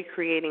 maybe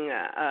creating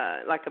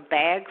a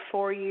bag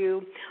for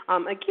you.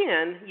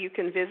 Again, you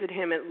can visit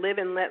him at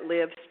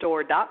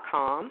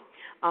liveandletlivestore.com.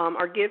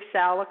 Or give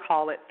Sal a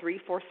call at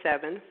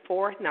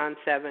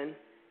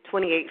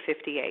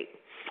 347-497-2858.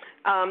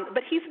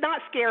 But he's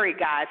not scary,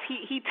 guys.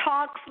 He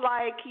talks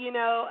like,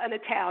 an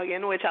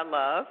Italian, which I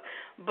love,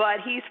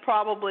 but he's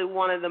probably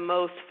one of the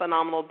most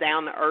phenomenal,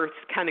 down-to-earth,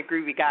 kind of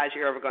groovy guys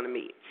you're ever going to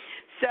meet.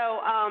 So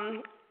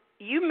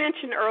you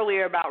mentioned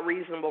earlier about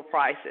reasonable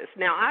prices.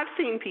 Now, I've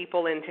seen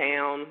people in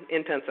town,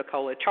 in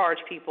Pensacola, charge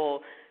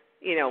people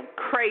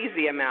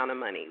crazy amount of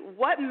money.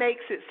 What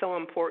makes it so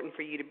important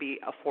for you to be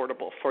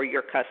affordable for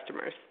your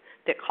customers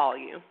that call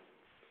you?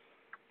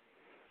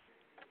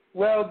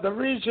 Well, the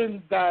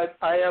reason that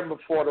I am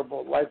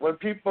affordable, like when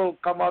people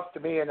come up to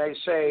me and they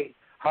say,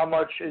 how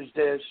much is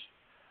this?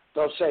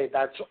 They'll say,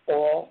 that's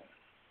all.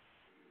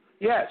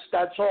 Yes,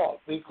 that's all,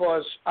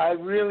 because I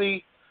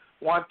really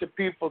want the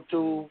people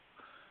to,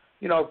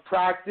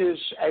 practice,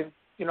 and,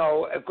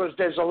 because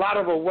there's a lot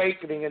of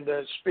awakening in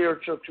the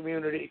spiritual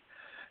community,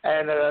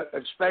 and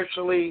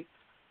especially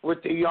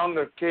with the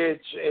younger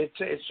kids.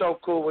 It's so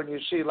cool when you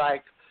see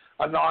like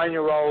a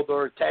 9-year-old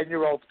or a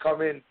 10-year-old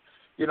come in,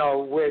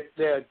 with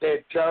their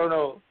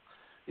journal,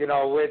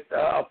 with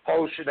a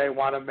potion they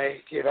want to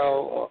make,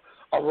 or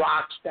a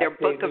rocks that their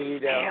book they of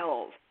need.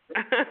 spells.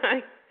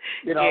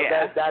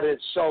 That is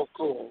so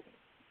cool,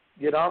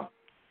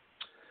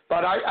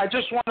 But I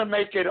just want to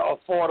make it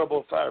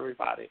affordable for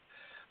everybody.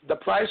 The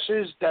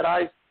prices that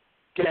I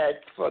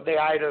get for the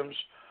items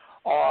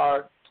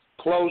are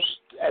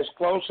as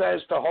close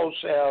as the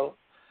wholesale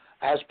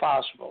as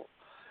possible.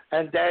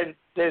 And then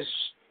there's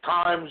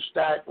times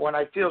that when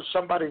I feel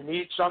somebody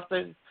needs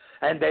something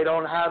and they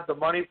don't have the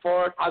money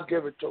for it, I'll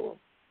give it to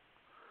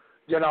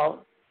them.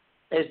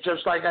 It's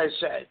just like I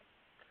said,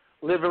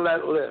 live and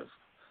let live.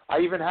 I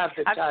even have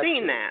the tattoo. I've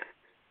seen that.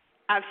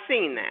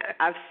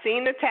 I've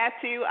seen the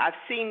tattoo. I've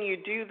seen you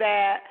do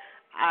that.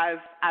 I've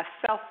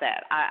felt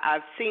that.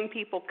 I've seen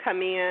people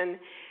come in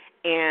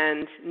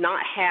and not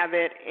have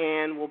it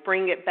and will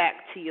bring it back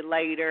to you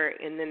later,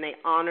 and then they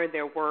honor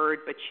their word,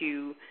 but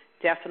you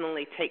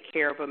definitely take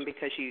care of them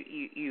because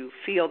you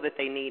feel that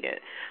they need it.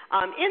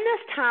 In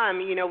this time,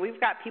 we've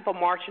got people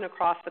marching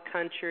across the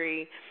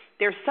country.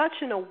 There's such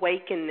an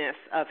awakeness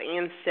of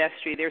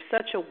ancestry. There's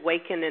such a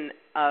awakening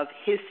of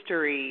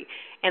history.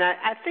 And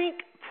I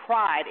think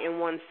pride in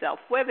oneself,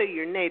 whether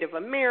you're Native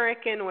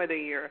American, whether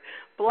you're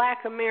Black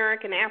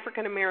American,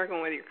 African American,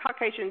 whether you're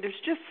Caucasian, there's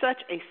just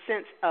such a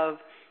sense of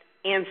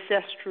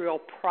ancestral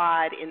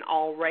pride in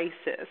all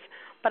races.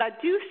 But I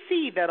do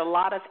see that a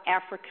lot of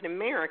African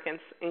Americans,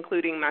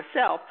 including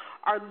myself,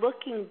 are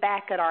looking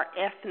back at our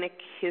ethnic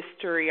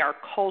history, our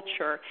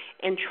culture,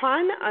 and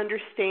trying to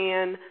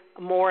understand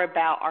more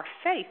about our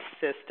faith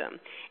system.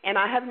 And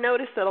I have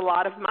noticed that a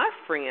lot of my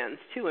friends,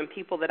 too, and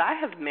people that I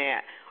have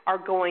met are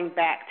going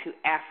back to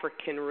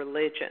African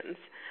religions.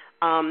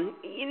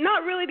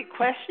 Not really to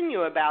question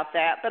you about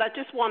that, but I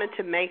just wanted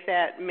to make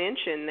that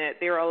mention that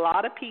there are a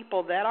lot of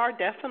people that are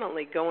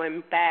definitely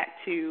going back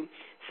to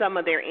some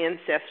of their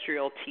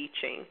ancestral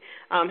teaching.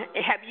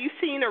 Have you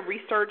seen a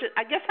resurgence?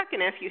 I guess I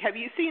can ask you, have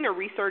you seen a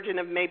resurgence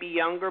of maybe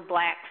younger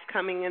blacks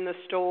coming in the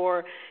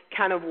store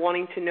kind of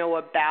wanting to know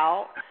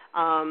about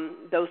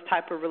those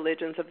type of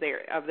religions of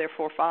their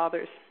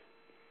forefathers?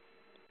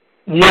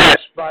 Yes,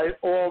 by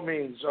all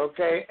means,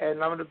 okay?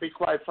 And I'm going to be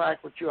quite frank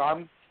with you.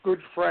 I'm good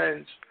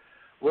friends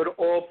with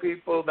all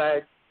people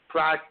that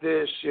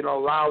practice,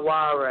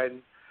 Lawa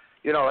and,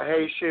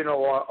 Haitian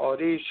or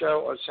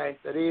Orisha or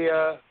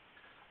Santeria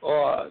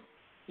or,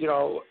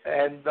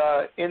 and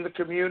in the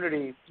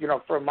community,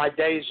 from my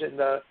days in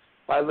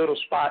my little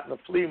spot in the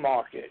flea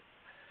market.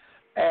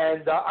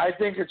 And I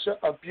think it's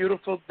a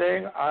beautiful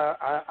thing.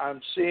 I'm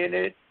seeing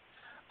it.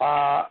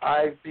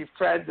 I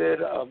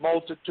befriended a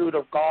multitude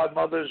of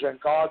godmothers and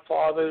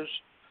godfathers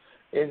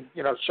in,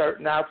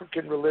 certain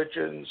African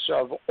religions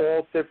of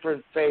all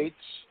different faiths.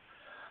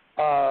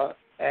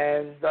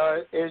 And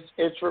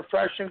it's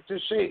refreshing to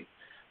see,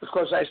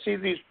 because I see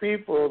these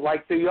people,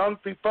 like the young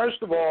people.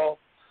 First of all,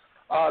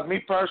 me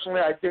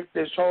personally, I think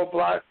this whole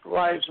Black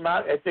Lives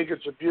Matter, I think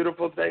it's a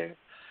beautiful thing,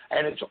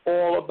 and it's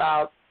all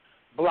about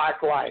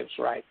Black lives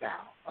right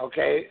now,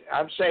 okay?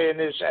 I'm saying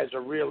this as a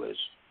realist.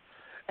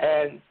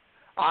 And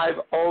I've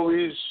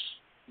always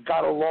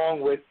got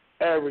along with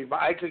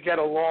everybody. I could get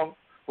along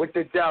with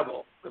the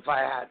devil if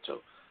I had to.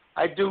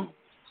 I do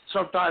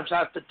sometimes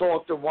have to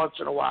talk to him once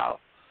in a while.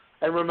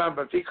 And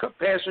remember, if he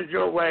passes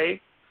your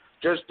way,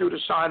 just do the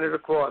sign of the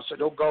cross and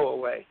he'll go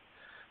away.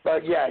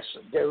 But yes,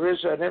 there is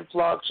an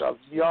influx of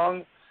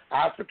young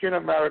African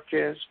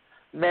Americans,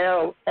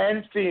 male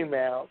and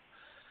female,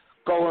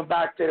 going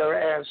back to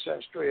their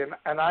ancestry.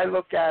 And I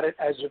look at it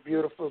as a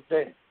beautiful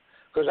thing,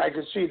 because I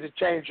can see the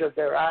change of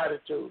their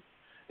attitude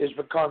is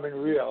becoming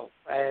real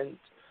and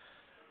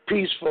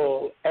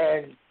peaceful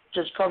and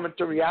just coming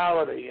to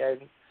reality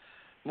and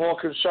more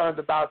concerned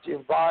about the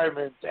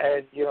environment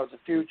and, the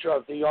future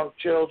of the young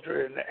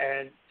children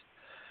and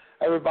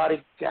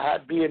everybody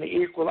being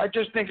equal. I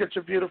just think it's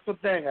a beautiful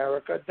thing,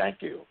 Ericka.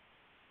 Thank you.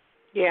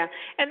 Yeah,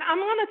 and I'm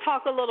going to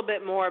talk a little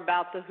bit more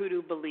about the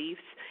hoodoo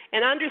beliefs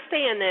and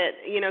understand that,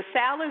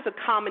 Sal is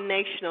a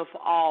combination of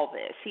all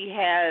this. He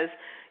has,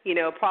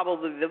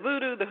 probably the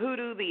voodoo, the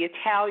hoodoo, the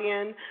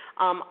Italian.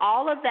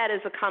 All of that is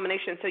a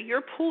combination. So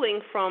you're pulling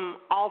from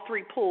all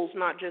three pools,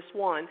 not just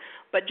one.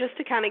 But just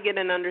to kind of get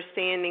an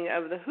understanding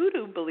of the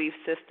hoodoo belief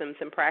systems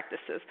and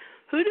practices,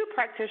 hoodoo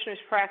practitioners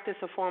practice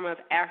a form of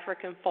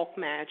African folk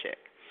magic.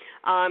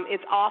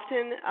 It's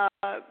often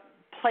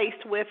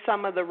placed with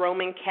some of the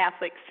Roman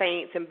Catholic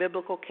saints and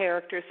biblical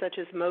characters such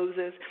as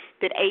Moses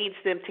that aids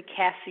them to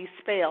cast these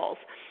spells.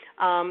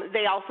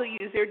 They also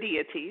use their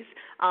deities.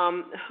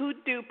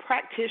 Hoodoo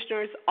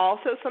practitioners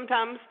also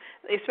sometimes,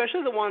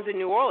 especially the ones in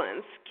New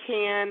Orleans,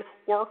 can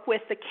work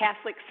with the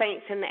Catholic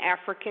saints and the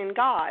African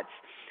gods.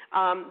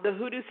 The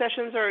hoodoo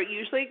sessions are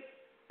usually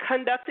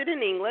conducted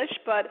in English,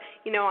 but,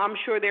 I'm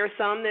sure there are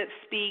some that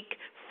speak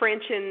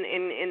French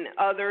and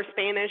other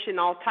Spanish and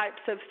all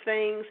types of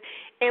things.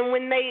 And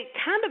when they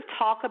kind of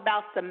talk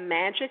about the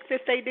magic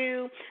that they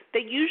do, they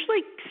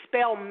usually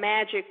spell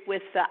magic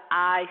with the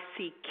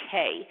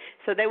I-C-K.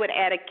 So they would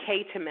add a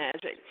K to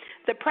magic.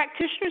 The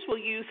practitioners will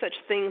use such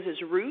things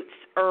as roots,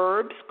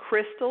 herbs,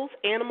 crystals,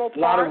 animal parts.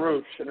 A lot of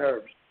roots and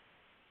herbs.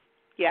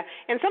 Yeah,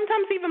 and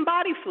sometimes even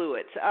body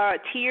fluids,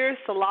 tears,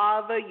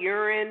 saliva,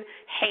 urine,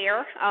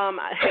 hair.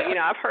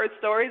 I've heard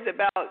stories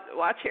about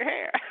watch your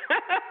hair.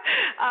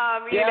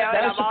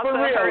 And I've also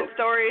heard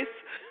stories.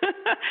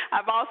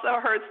 I've also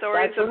heard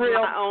stories of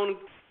my own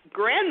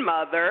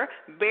grandmother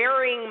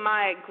burying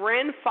my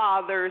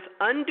grandfather's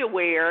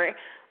underwear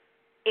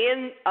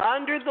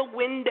under the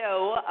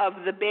window of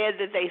the bed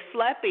that they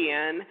slept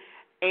in.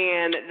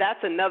 And that's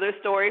another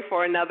story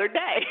for another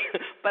day.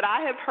 But I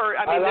have heard,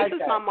 this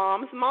is my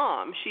mom's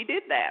mom. She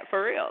did that,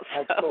 for real.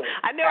 So that's cool.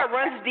 I know it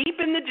runs deep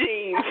in the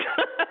genes.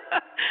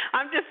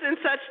 I'm just in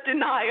such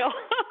denial.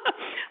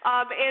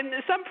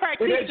 And some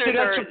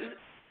practitioners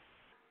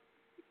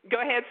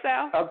Go ahead,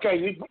 Sal.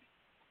 Okay,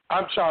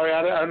 I'm sorry,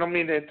 I don't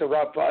mean to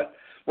interrupt, but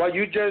what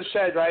you just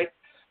said, right,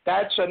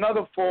 that's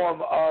another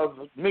form of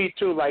me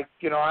too. Like,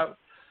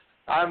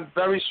 I'm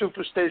very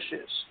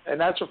superstitious, and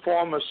that's a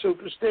form of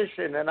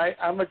superstition, and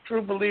I'm a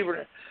true believer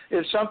in it.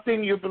 If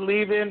something you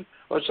believe in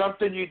or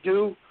something you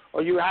do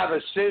or you have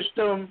a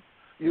system,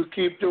 you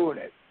keep doing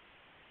it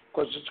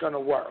because it's going to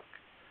work.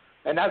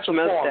 And that's a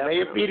form. Definitely.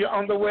 May it be the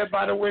underwear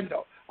by the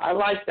window. I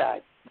like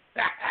that.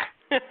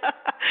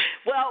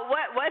 Well,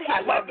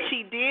 what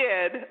she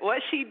did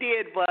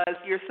was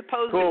you're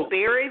supposed to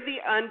bury the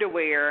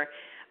underwear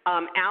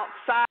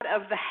outside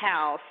of the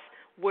house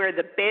where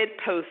the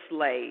bedpost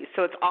lays.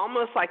 So it's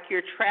almost like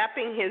you're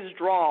trapping his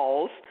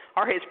drawers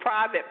or his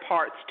private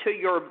parts to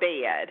your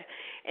bed.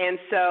 And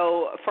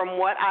so from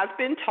what I've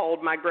been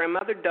told, my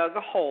grandmother dug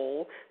a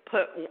hole,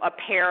 put a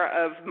pair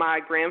of my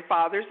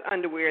grandfather's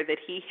underwear that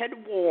he had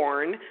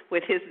worn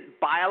with his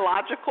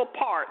biological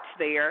parts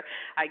there,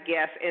 I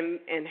guess,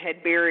 and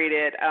had buried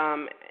it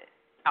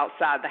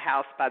outside the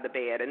house by the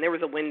bed. And there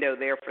was a window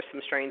there for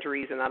some strange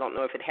reason. I don't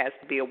know if it has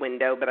to be a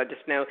window, but I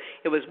just know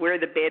it was where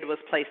the bed was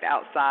placed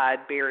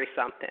outside, bury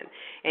something.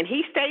 And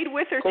he stayed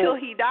with her till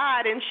he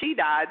died, and she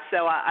died.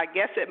 So I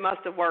guess it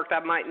must have worked. I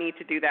might need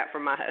to do that for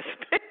my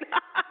husband.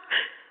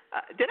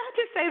 Did I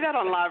just say that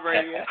on live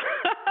radio?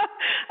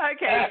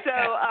 Okay,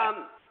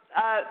 so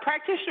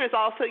practitioners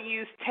also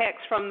use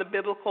texts from the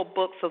biblical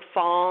books of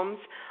Psalms.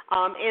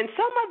 And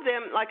some of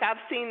them, like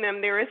I've seen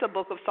them, there is a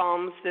book of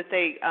Psalms that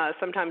they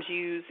sometimes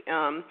use.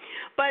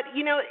 But,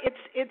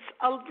 it's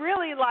a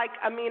really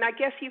I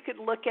guess you could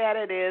look at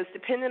it as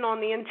depending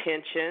on the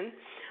intention.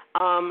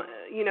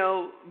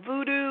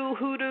 Voodoo,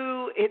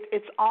 hoodoo,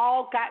 it's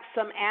all got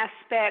some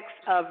aspects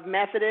of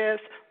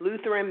Methodist,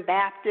 Lutheran,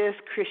 Baptist,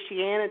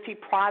 Christianity,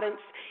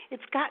 Protestants.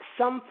 It's got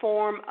some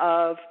form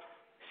of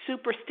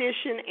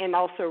superstition and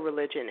also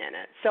religion in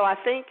it. So I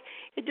think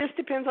it just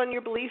depends on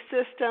your belief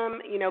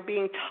system,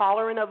 being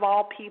tolerant of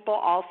all people,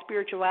 all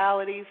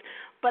spiritualities.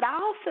 But I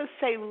also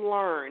say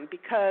learn,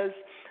 because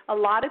a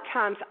lot of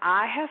times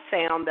I have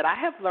found that I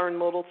have learned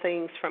little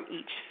things from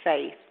each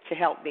faith to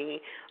help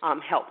me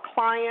help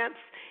clients.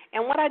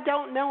 And what I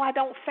don't know, I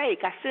don't fake.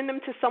 I send them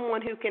to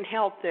someone who can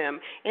help them.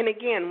 And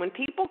again, when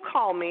people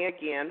call me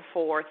again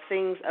for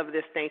things of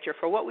this nature,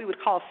 for what we would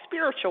call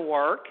spiritual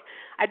work,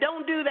 I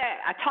don't do that.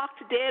 I talk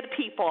to dead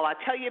people. I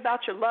tell you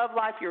about your love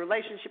life, your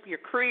relationship, your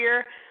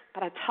career,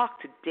 but I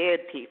talk to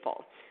dead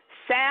people.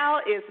 Sal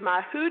is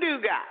my hoodoo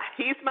guy.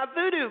 He's my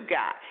voodoo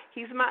guy.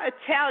 He's my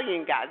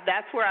Italian guy.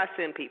 That's where I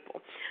send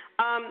people.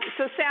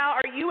 So, Sal,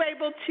 are you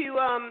able to,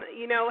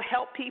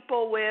 help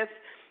people with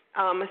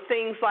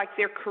things like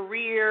their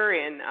career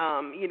and,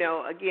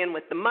 again,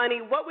 with the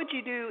money? What would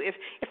you do if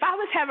I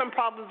was having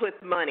problems with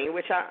money,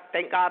 which I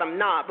thank God I'm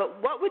not,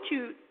 but what would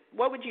you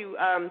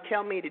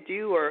tell me to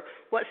do, or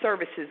what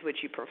services would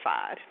you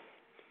provide?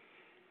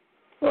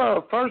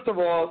 Well, first of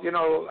all,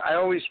 I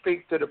always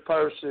speak to the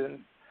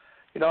person,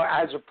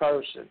 as a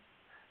person.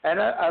 And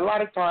a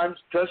lot of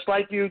times, just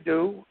like you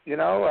do,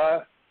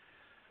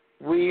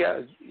 we,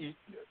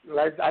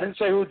 like I didn't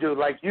say who do,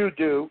 like you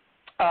do,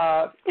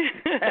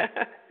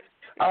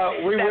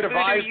 we would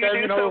advise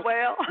them, so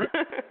well.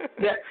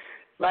 yeah,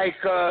 like,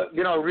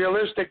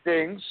 realistic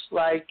things,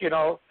 like,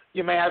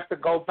 you may have to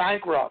go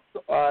bankrupt,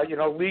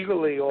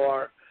 legally,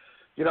 or,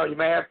 you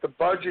may have to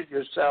budget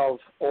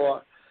yourself,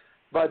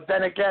 but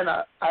then again,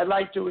 I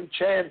like to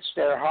enchant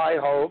their high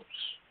hopes,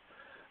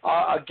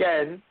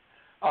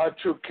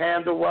 through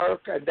candle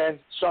work, and then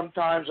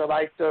sometimes I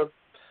like to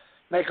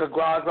make a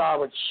gra-gra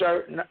with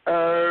certain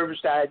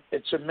herbs that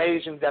it's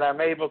amazing that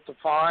I'm able to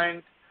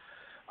find.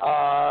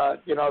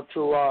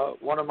 To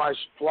one of my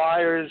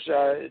suppliers,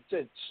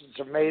 it's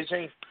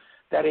amazing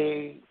that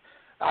he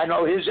I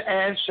know his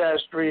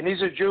ancestry, and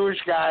he's a Jewish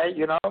guy,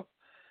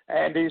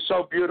 and he's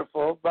so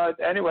beautiful. But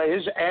anyway,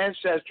 his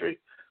ancestry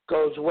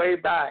goes way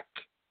back,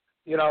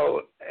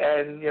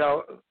 and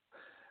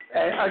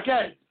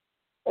again,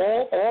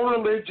 all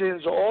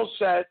religions, all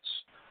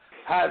sects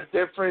have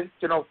different,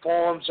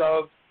 forms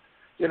of,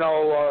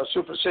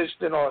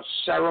 superstition or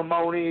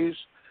ceremonies.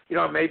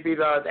 Maybe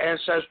the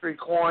ancestry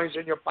coins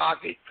in your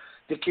pocket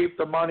to keep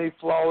the money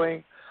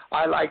flowing.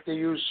 I like to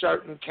use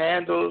certain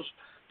candles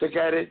to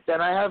get it.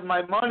 Then I have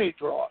my money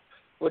drawer,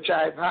 which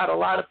I've had a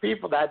lot of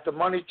people that the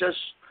money just,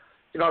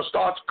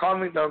 starts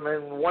coming to them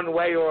in one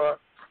way or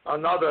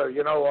another,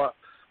 or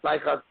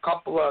like a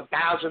couple of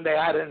thousand they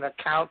had in an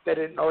account they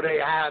didn't know they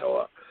had,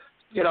 or,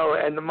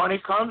 and the money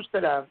comes to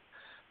them.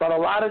 But a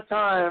lot of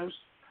times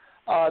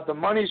the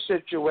money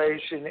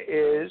situation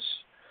is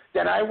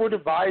that I would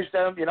advise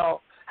them,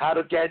 how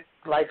to get,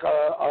 like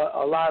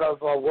a lot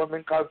of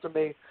women come to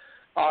me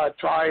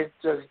trying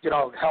to,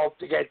 help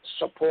to get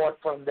support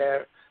from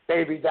their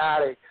baby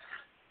daddy.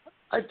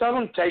 I tell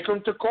them, take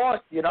them to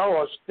court,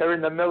 or they're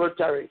in the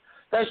military.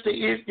 That's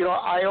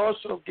I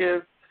also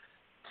give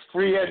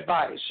free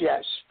advice,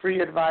 yes,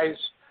 free advice.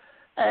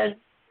 And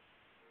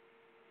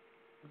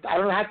I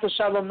don't have to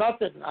sell them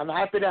nothing. I'm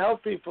happy to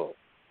help people.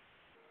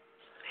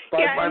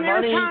 But yeah, my and there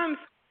money, are times.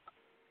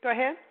 Go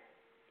ahead.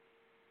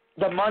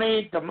 The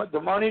money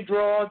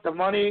draw, the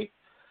money,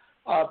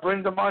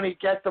 bring the money,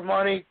 get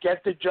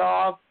the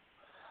job,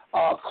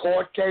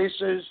 court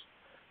cases,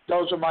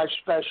 those are my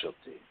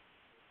specialty.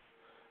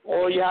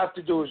 All you have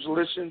to do is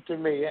listen to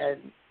me,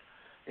 and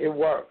it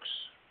works.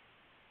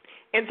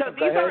 And so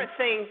these are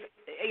things,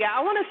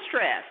 I want to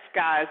stress,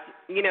 guys,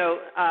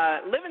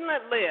 Live and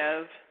Let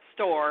Live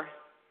store.com.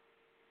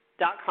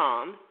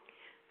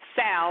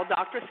 Sal,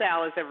 Dr.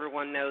 Sal, as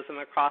everyone knows him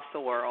across the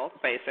world,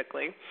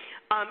 basically.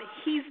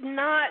 He's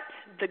not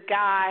the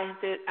guy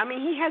that,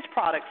 he has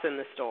products in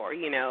the store,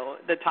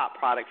 the top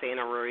products,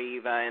 Anna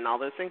Riva and all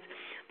those things.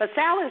 But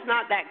Sal is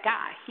not that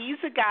guy. He's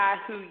a guy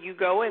who you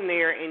go in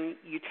there and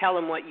you tell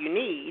him what you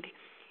need,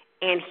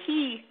 and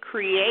he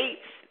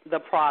creates the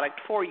product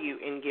for you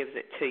and gives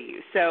it to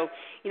you. So,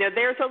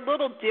 there's a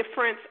little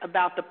difference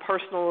about the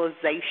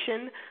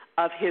personalization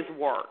of his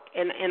work.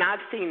 And I've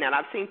seen that.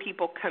 I've seen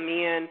people come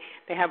in,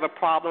 they have a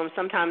problem.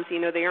 Sometimes,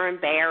 they're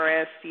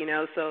embarrassed,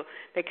 so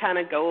they kind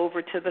of go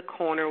over to the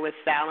corner with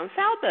Sal, and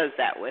Sal does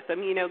that with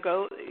them.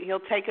 He'll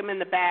take them in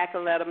the back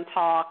and let them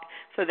talk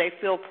so they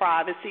feel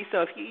privacy.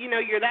 So if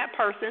you're that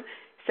person,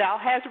 Sal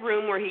has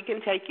room where he can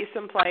take you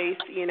someplace,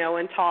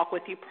 and talk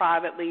with you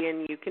privately,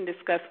 and you can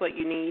discuss what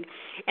you need.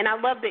 And I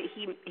love that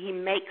he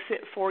makes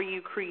it for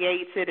you,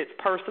 creates it. It's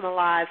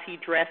personalized. He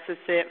dresses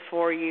it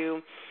for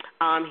you.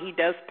 He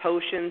does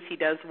potions. He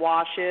does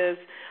washes.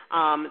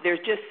 There's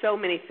just so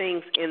many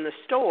things in the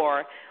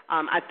store.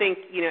 I think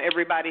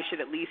everybody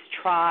should at least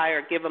try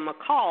or give him a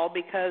call,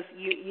 because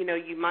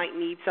you might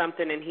need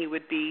something, and he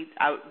would be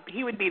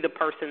the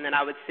person that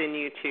I would send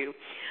you to.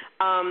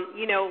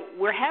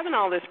 We're having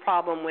all this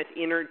problem with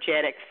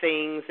energetic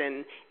things,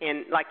 and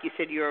like you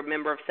said, you're a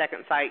member of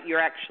Second Sight. You're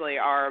actually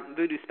our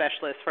voodoo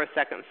specialist for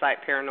Second Sight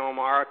Paranormal,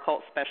 our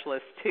occult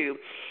specialist too.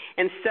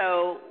 And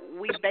so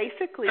we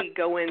basically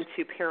go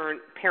into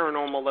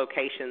paranormal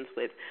locations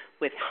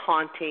with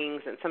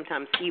hauntings and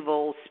sometimes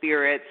evil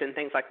spirits and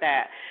things like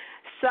that.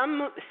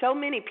 So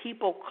many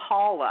people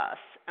call us,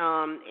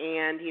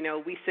 and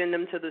we send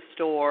them to the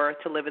store,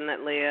 to Live and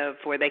Let Live,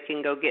 where they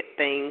can go get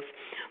things.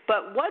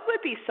 But what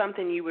would be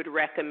something you would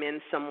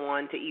recommend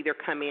someone to either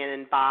come in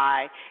and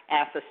buy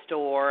at the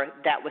store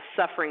that was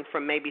suffering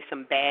from maybe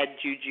some bad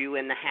juju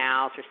in the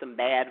house or some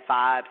bad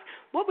vibes?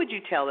 What would you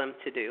tell them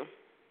to do?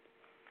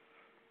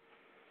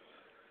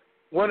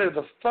 One of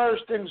the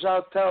first things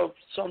I'll tell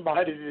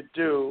somebody to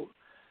do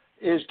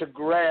is to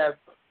grab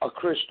a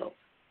crystal,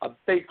 a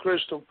big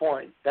crystal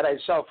point that I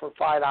sell for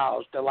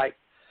 $5. They're like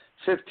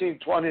 $15,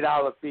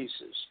 $20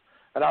 pieces.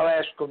 And I'll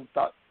ask them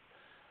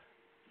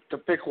to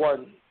pick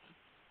one,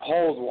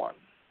 hold one.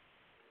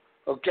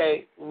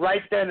 Okay?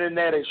 Right then and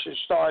there, they should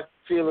start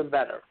feeling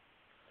better.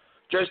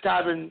 Just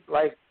having,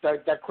 like,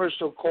 that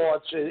crystal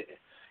quartz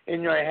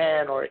in your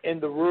hand or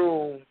in the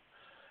room,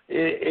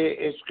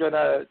 it's going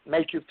to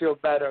make you feel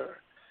better.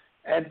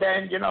 And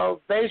then,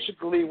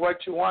 basically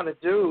what you want to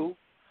do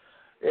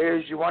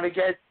is you want to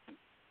get,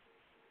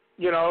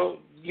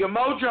 your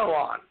mojo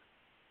on.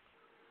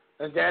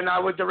 And then I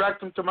would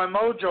direct them to my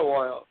mojo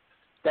oil.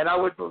 Then I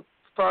would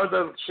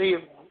further see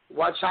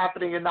what's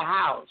happening in the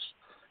house.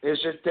 Is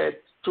it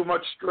that too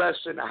much stress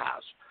in the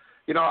house?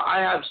 I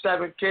have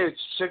 7 kids,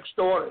 6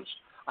 daughters.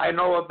 I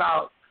know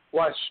about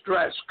what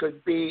stress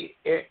could be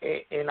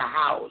in a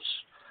house,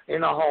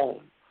 in a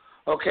home.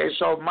 Okay,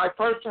 so my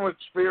personal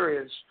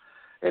experience,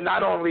 and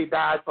not only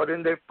that, but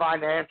in their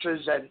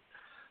finances and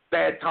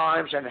bad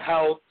times and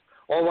health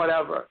or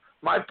whatever,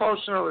 my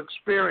personal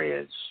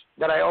experience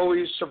that I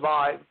always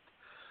survived,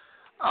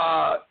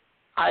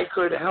 I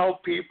could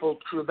help people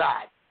through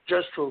that,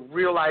 just through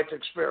real life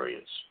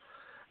experience.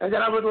 And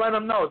then I would let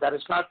them know that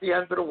it's not the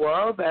end of the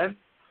world, and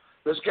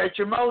let's get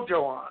your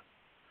mojo on.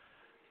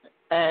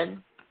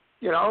 And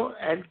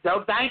and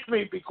they'll thank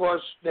me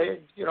because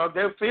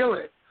they'll feel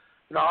it.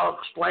 I'll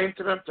explain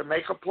to them to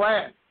make a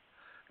plan.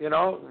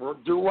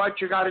 Do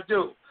what you got to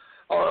do.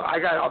 Or I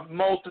got a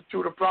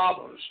multitude of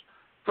problems.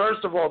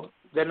 First of all,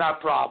 they're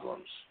not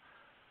problems.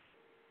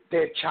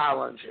 They're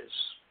challenges.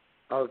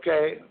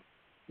 Okay?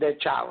 They're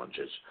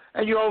challenges.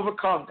 And you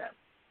overcome them.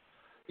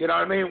 You know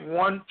what I mean?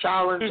 One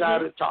challenge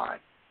at a time.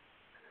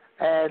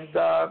 And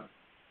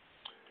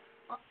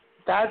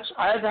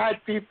I've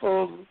had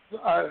people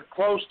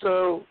close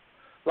to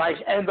like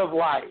end of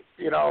life,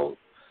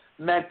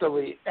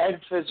 mentally and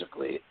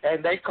physically,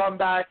 and they come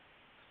back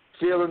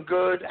feeling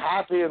good,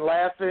 happy and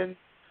laughing,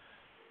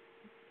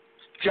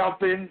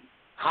 jumping,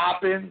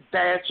 hopping,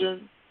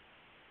 dancing,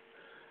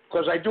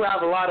 because I do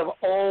have a lot of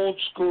old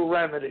school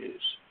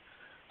remedies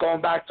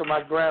going back to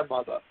my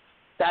grandmother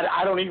that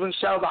I don't even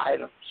sell the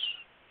items.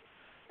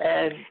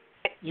 And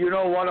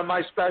one of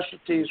my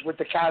specialties with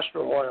the castor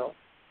oil,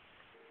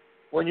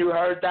 when you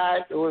heard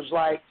that, it was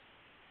like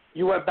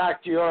you went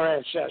back to your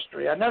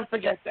ancestry. I never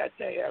forget that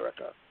day,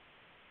 Ericka.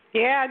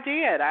 Yeah, I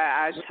did.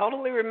 I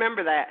totally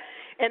remember that.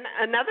 And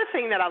another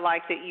thing that I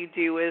like that you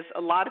do is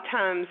a lot of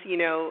times,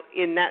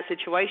 in that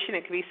situation,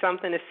 it can be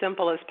something as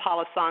simple as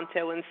Palo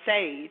Santo and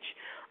sage.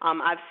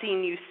 I've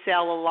seen you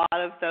sell a lot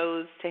of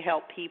those to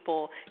help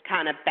people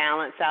kind of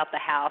balance out the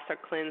house or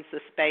cleanse the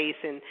space,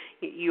 and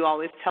you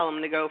always tell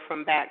them to go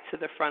from back to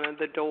the front of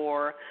the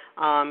door,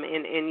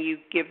 and you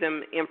give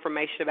them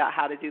information about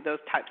how to do those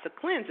types of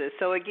cleanses.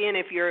 So again,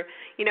 if you're,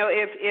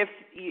 if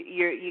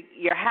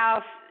your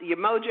house, your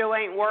mojo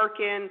ain't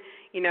working,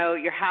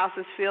 your house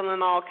is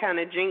feeling all kind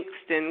of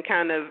jinxed and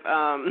kind of,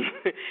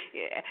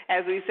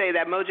 as we say,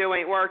 that mojo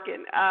ain't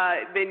working,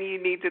 then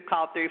you need to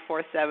call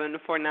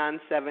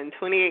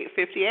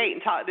 347-497-2858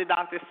 and talk to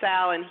Dr.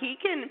 Sal, and he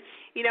can,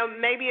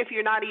 maybe if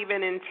you're not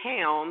even in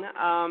town,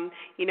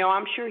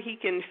 I'm sure he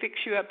can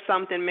fix you up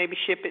something, maybe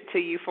ship it to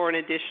you for an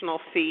additional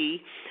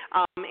fee.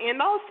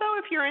 And also,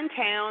 if you're in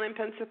town in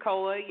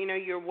Pensacola,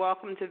 you're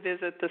welcome to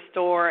visit the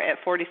store at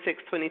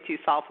 4622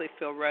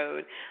 Saltleyfield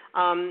Road.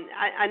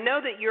 I know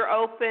that you're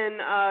open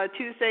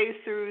Tuesdays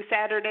through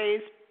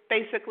Saturdays,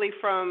 basically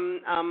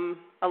from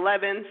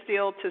 11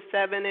 still to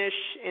 7-ish,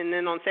 and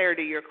then on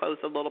Saturday you're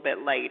closed a little bit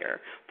later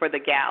for the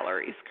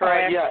galleries,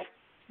 correct?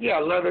 Yeah,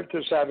 11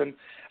 to 7.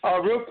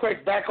 Real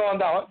quick, back on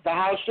the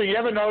house. So you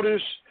ever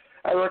notice,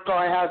 Ericka,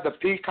 I have the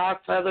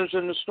peacock feathers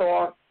in the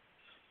store?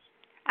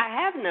 I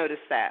have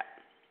noticed that.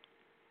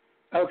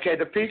 Okay,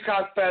 the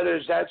peacock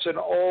feathers, that's an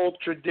old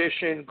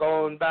tradition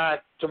going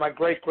back to my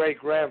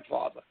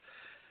great-great-grandfather.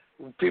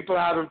 People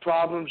having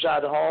problems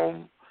at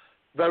home,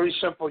 very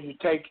simple. You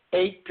take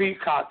 8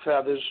 peacock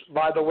feathers.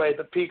 By the way,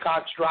 the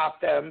peacocks drop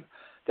them.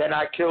 Then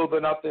I kill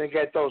them up and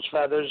get those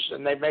feathers,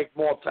 and they make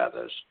more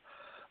feathers.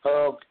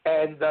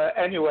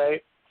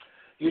 Anyway,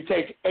 you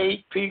take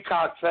 8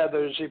 peacock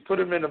feathers, you put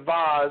them in a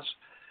vase,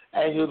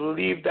 and you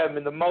leave them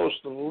in the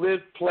most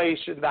lit place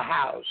in the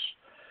house.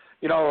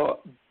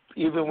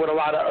 Even with a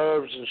lot of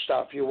herbs and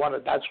stuff,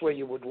 that's where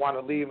you would want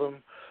to leave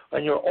them.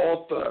 And your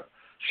altar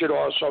should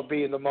also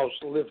be in the most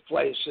lit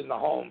place in the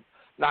home,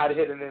 not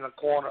hidden in a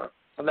corner,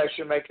 unless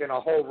you're making a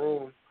whole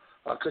room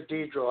a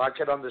cathedral. I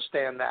could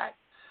understand that.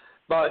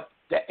 But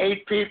the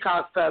 8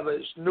 peacock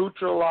feathers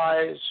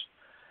neutralize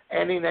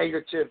any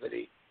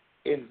negativity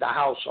in the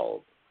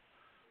household.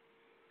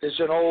 It's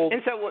an old,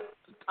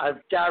 I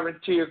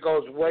guarantee it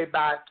goes way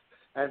back,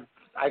 and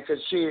I could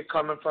see it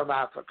coming from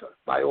Africa,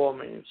 by all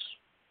means.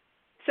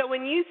 So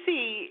when you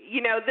see,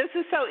 this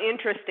is so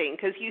interesting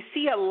because you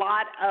see a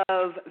lot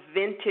of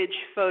vintage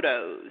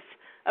photos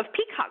of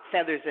peacock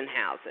feathers in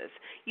houses.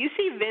 You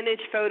see vintage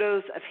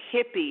photos of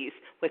hippies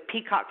with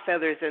peacock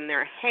feathers in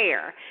their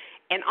hair.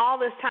 And all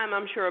this time,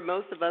 I'm sure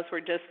most of us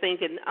were just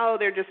thinking, oh,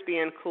 they're just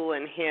being cool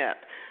and hip.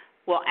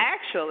 Well,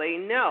 actually,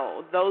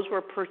 no. Those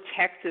were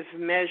protective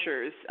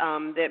measures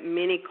that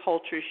many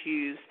cultures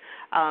use.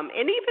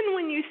 And even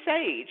when you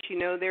sage,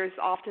 there's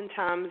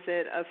oftentimes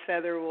that a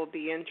feather will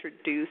be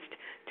introduced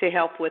to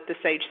help with the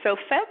sage. So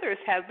feathers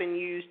have been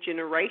used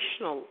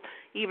generational,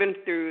 even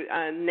through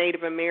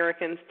Native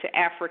Americans to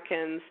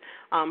Africans,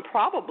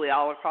 probably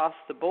all across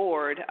the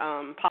board,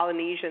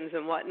 Polynesians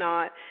and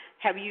whatnot,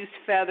 have used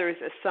feathers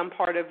as some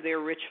part of their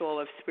ritual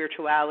of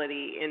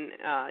spirituality, and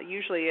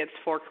usually it's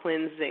for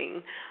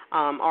cleansing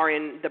or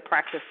in the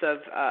practice of,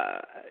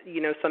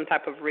 some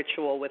type of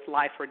ritual with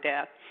life or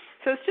death.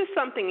 So it's just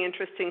something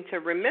interesting to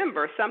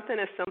remember. Something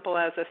as simple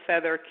as a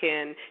feather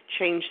can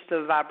change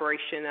the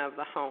vibration of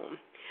the home.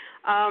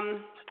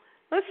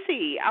 Let's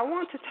see. I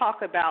want to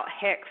talk about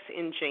hex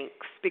and jinx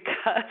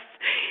because,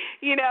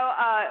 you know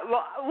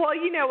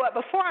what?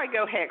 Before I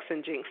go hex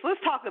and jinx,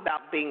 let's talk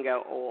about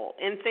bingo oil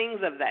and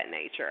things of that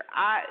nature.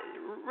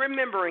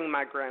 remembering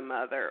my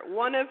grandmother,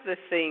 one of the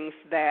things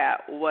that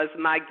was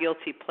my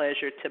guilty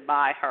pleasure to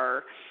buy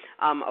her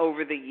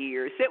over the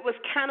years, it was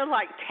kind of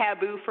like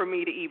taboo for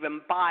me to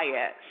even buy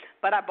it,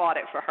 but I bought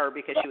it for her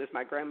because she was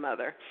my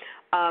grandmother.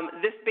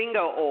 This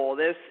bingo oil,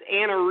 this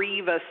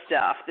Anariva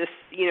stuff, this,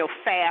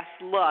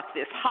 fast luck,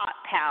 this hot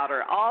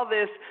powder, all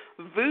this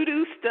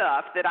voodoo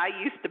stuff that I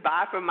used to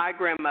buy from my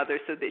grandmother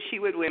so that she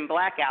would win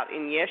blackout.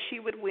 And yes, she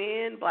would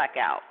win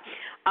blackout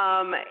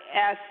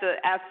at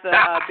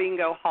the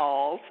bingo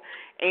halls.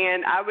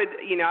 And I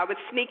would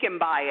sneak and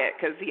buy it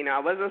because, I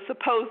wasn't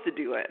supposed to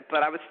do it,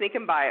 but I would sneak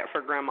and buy it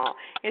for Grandma.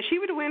 And she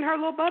would win her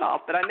little butt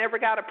off, but I never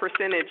got a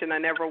percentage and I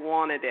never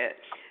wanted it.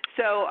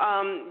 So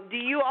do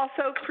you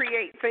also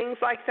create things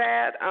like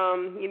that,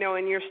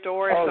 in your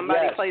store? If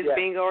somebody plays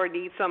bingo or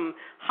needs some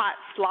hot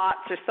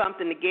slots or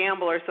something to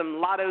gamble or some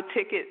lotto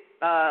ticket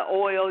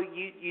oil,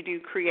 you do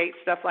create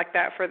stuff like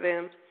that for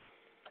them?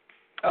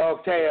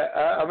 Okay,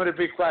 I'm going to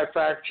be quite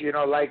frank,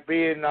 like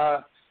being,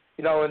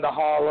 in the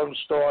Harlem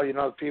store,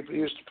 people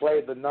used to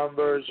play the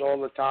numbers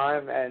all the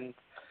time and,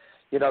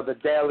 the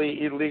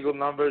daily illegal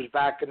numbers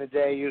back in the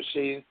day. You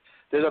see,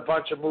 there's a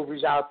bunch of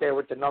movies out there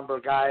with the number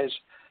guys.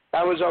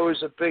 That was always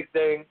a big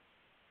thing,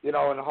 in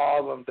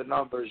Harlem, the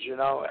numbers,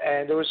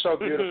 and it was so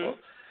beautiful.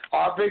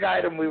 Our big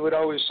item we would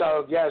always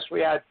sell, yes,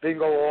 we had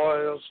bingo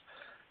oils,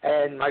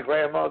 and my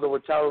grandmother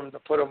would tell them to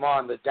put them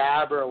on the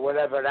dabber or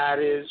whatever that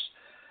is,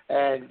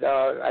 and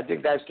I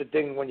think that's the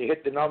thing when you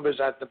hit the numbers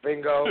at the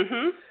bingo.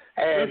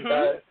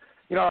 And,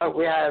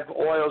 we have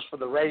oils for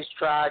the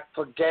racetrack,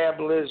 for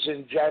gamblers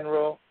in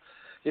general,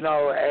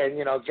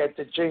 and, get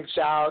the jinx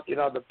out,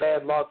 the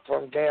bad luck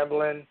from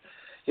gambling.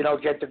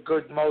 Get the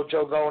good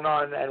mojo going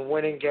on and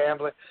winning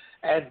gambling.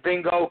 And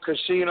bingo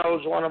casino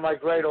is one of my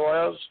great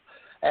oils.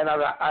 And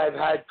I've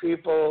had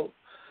people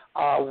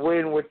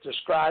win with the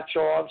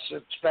scratch-offs,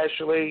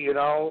 especially,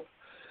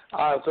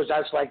 because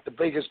that's like the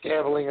biggest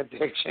gambling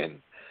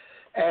addiction.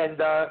 And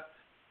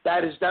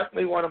that is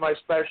definitely one of my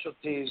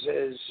specialties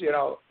is,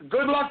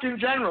 good luck in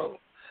general.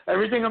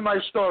 Everything in my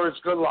store is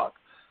good luck.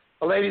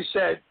 A lady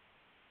said,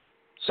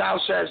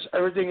 Sal says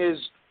everything is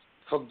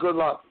for good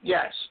luck.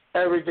 Yes,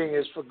 everything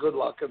is for good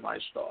luck in my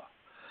store.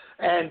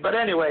 But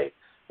anyway,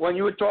 when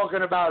you were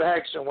talking about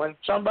hexing, when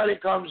somebody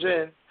comes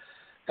in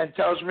and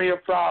tells me a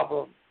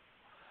problem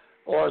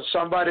or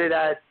somebody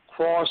that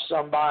crossed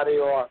somebody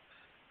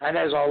and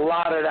there's a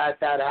lot of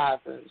that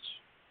happens,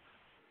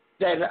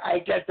 then I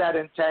get that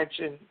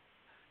intention,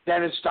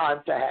 then it's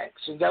time to hex.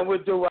 And then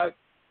we'll do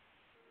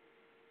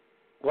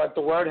what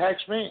the word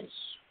hex means.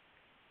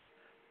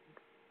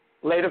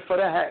 Later for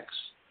the hex.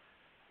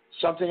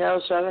 Something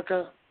else,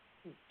 Ericka?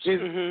 See,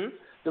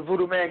 the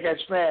voodoo man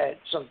gets mad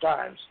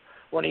sometimes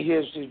when he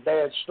hears these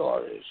bad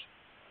stories.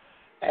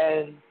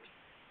 And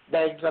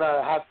they're going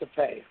to have to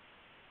pay.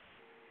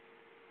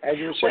 As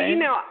you were saying?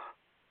 Well,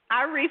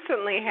 I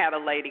recently had a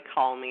lady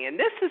call me, and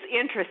this is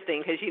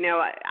interesting because,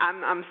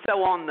 I'm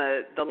so on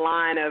the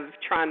line of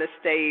trying to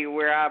stay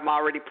where I'm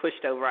already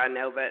pushed over, I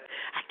know, but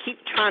I keep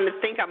trying to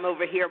think I'm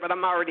over here, but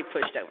I'm already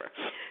pushed over.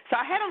 So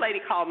I had a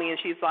lady call me, and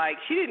she's like,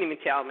 she didn't even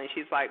tell me.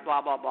 She's like,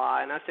 blah, blah,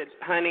 blah. And I said,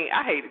 honey,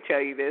 I hate to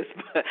tell you this,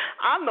 but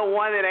I'm the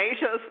one that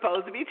ain't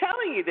supposed to be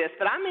telling you this,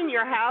 but I'm in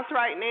your house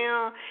right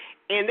now,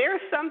 and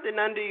there's something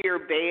under your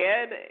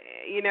bed,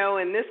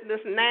 and this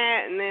and that.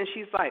 And then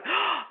she's like,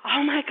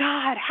 oh, my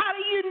God, how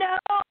do you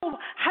know?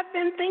 I've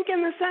been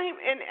thinking the same.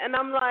 And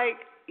I'm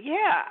like,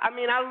 yeah,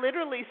 I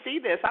literally see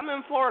this. I'm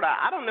in Florida.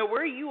 I don't know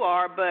where you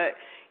are, but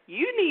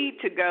you need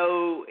to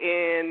go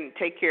and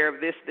take care of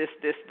this,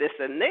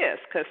 and this,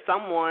 because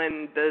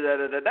someone,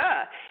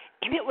 da-da-da-da-da.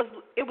 And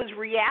it was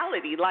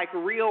reality, like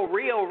real.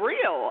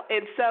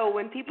 And so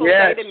when people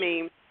say to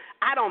me,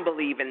 I don't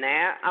believe in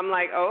that, I'm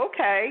like, oh,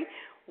 okay.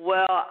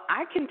 Well,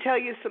 I can tell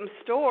you some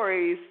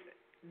stories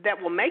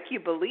that will make you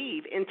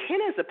believe.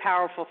 Intent is a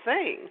powerful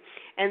thing.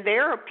 And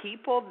there are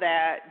people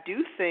that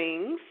do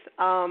things,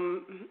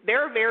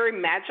 they're very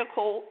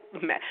magical.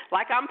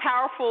 Like I'm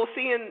powerful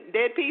seeing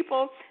dead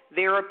people,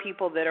 there are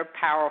people that are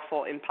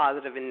powerful in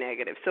positive and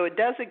negative. So it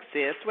does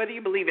exist, whether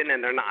you believe in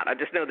it or not. I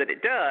just know that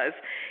it does.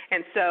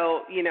 And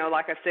so,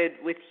 like I said,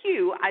 with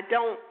you,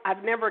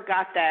 I've never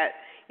got that,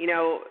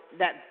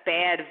 that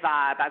bad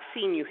vibe. I've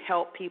seen you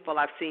help people.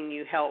 I've seen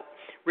you help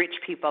rich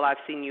people. I've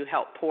seen you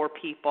help poor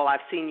people.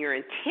 I've seen your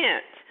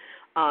intent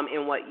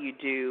in what you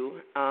do,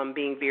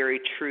 being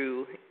very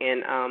true.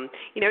 And,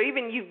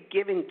 even you've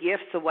given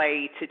gifts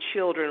away to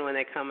children when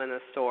they come in the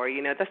store.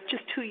 That's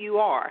just who you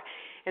are.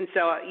 And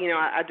so,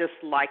 I just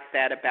like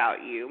that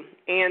about you.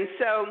 And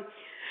so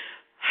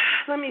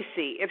let me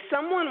see. If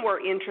someone were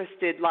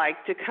interested,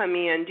 to come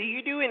in, do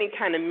you do any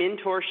kind of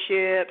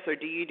mentorships or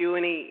do you do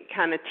any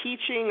kind of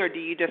teaching or do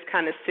you just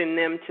kind of send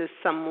them to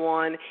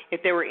someone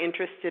if they were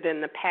interested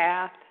in the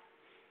path,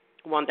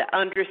 want to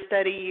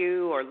understudy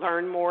you or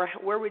learn more?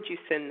 Where would you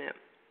send them?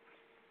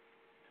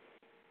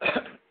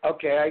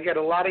 Okay, I get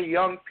a lot of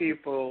young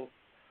people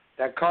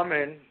that come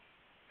in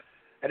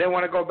and they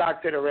want to go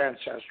back to their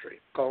ancestry,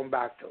 going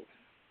back to.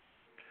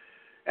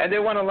 And they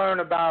want to learn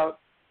about,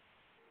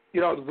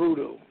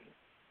 voodoo.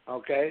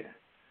 okay?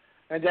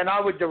 And then I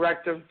would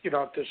direct them,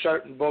 to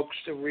certain books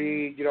to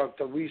read,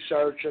 to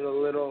research it a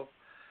little.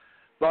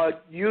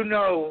 But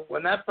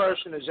when that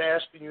person is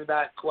asking you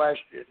that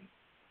question,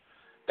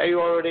 they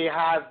already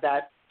have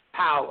that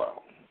power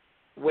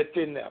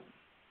within them.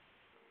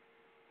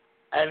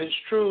 And it's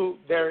through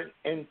their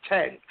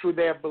intent, through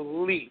their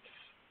belief.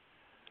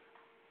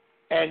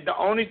 And the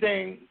only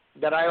thing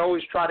that I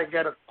always try to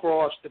get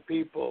across to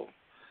people,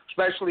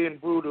 especially in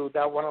voodoo,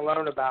 that want to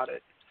learn about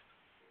it,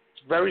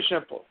 it's very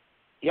simple.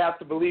 You have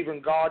to believe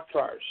in God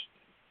first.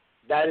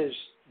 That is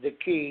the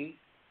key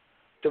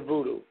to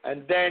voodoo.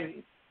 And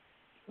then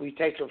we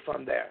take it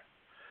from there.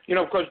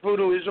 Of course,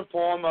 voodoo is a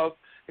form of,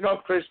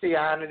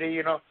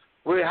 Christianity.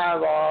 We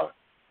have our,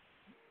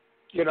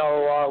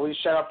 we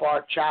set up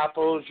our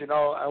chapels, and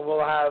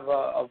we'll have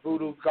a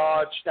voodoo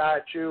god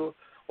statue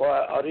or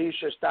a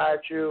Orisha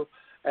statue,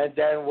 and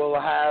then we'll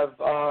have,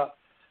 a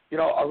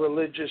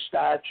religious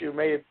statue,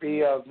 may it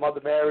be of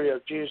Mother Mary or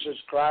Jesus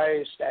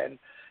Christ, and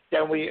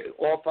then we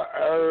offer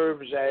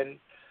herbs and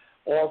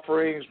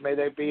offerings, may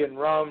they be in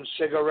rum,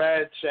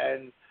 cigarettes,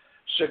 and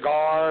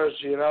cigars,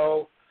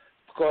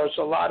 because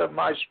a lot of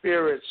my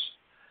spirits,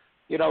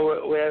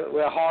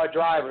 we're hard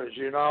drivers,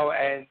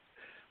 and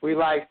we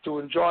like to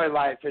enjoy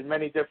life in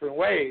many different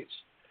ways.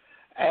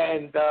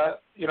 And,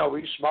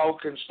 we smoke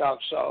and stuff,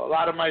 so a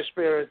lot of my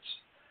spirits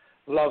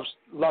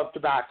love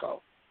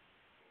tobacco,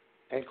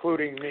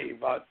 including me,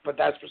 but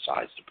that's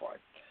besides the point.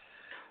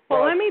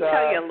 Well, let me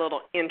tell you a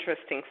little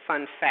interesting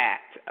fun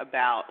fact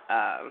about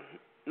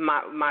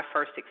my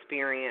first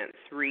experience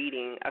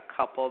reading a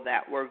couple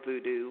that were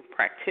voodoo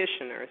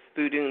practitioners.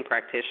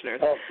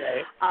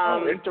 Okay.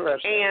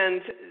 Interesting.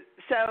 And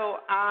so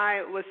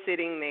I was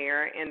sitting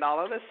there, and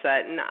all of a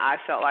sudden I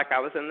felt like I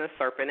was in the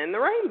Serpent and the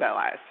Rainbow.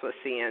 I was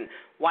seeing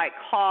white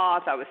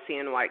cloth, I was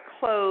seeing white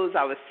clothes,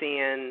 I was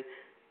seeing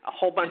a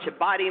whole bunch of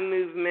body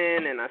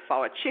movement, and I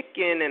saw a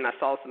chicken, and I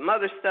saw some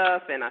other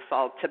stuff, and I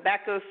saw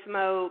tobacco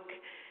smoke.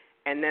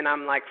 And then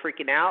I'm like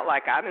freaking out,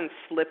 like I done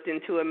slipped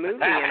into a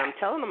movie, and I'm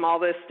telling them all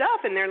this stuff,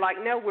 and they're like,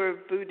 no, we're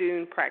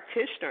voodoo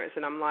practitioners.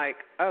 And I'm like,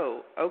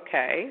 oh,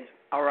 okay,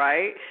 all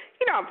right.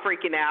 I'm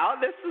freaking out.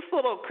 This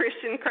little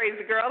Christian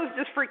crazy girl is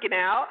just freaking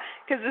out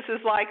because this is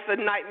like the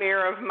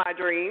nightmare of my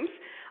dreams.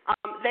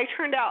 They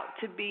turned out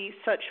to be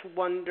such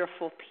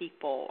wonderful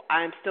people.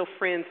 I'm still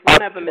friends.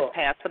 One of them is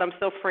passed, but I'm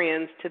still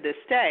friends to this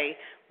day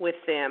with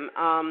them.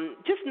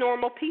 Just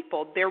normal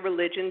people. Their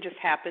religion just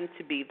happened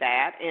to be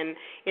that, and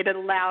it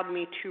allowed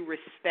me to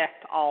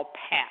respect all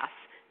paths.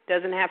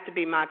 Doesn't have to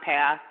be my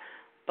path,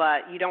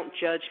 but you don't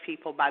judge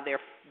people by their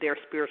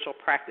spiritual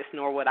practice,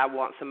 nor would I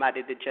want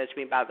somebody to judge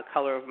me by the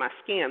color of my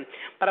skin.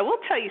 But I will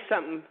tell you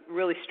something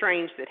really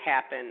strange that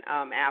happened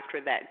after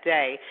that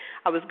day.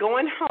 I was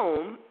going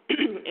home,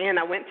 and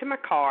I went to my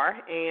car,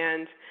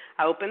 and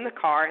I opened the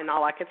car, and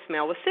all I could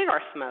smell was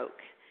cigar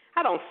smoke.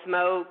 I don't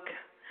smoke.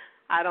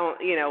 I don't,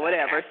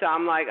 whatever. So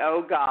I'm like,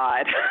 oh,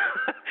 God,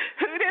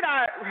 who did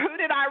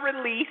I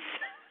release?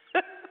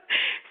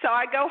 So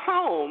I go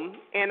home,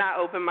 and I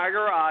open my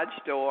garage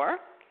door,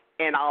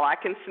 and all I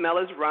can smell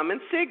is rum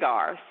and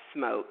cigar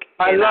smoke.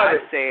 I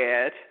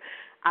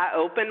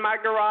opened my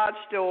garage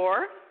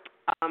door,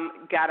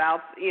 got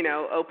out,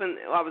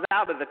 I was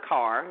out of the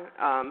car,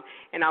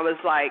 and I was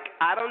like,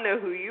 I don't know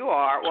who you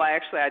are. Well,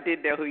 actually, I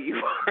did know who you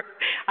are.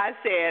 I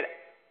said,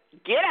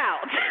 get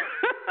out.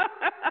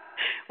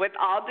 With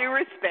all due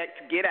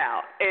respect, get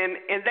out. And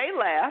they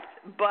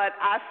left, but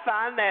I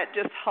find that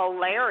just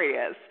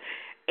hilarious.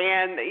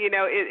 And,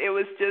 it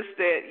was just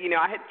that,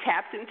 I had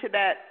tapped into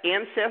that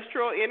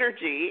ancestral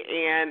energy,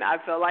 and I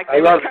felt like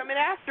they were coming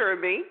after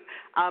me.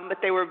 But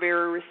they were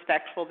very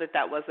respectful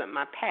that wasn't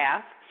my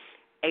path,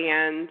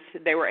 and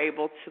they were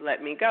able to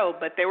let me go.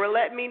 But they were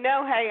letting me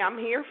know, hey, I'm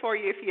here for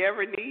you if you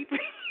ever need me.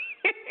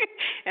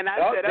 And I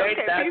said, okay,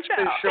 peace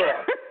out.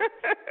 Sure.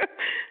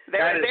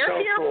 they're so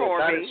here cool. for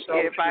that me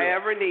if I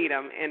ever need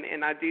them,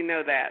 and I do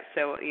know that.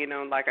 So,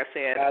 like I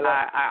said,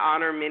 I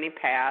honor many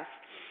paths.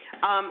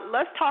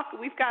 Let's talk.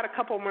 We've got a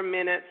couple more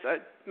minutes,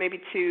 maybe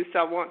two, so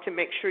I want to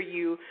make sure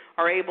you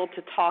are able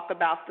to talk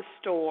about the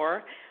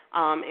store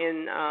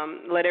and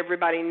let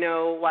everybody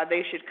know why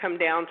they should come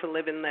down to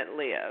Live and Let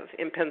Live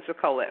in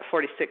Pensacola at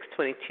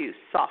 4622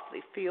 Softly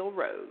Field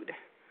Road.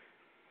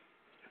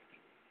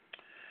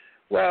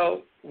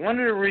 Well, one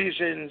of the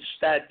reasons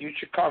that you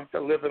should come to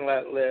Live and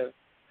Let Live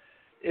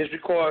is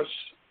because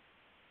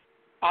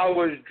I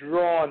was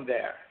drawn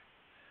there.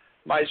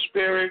 My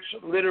spirits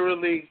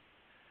literally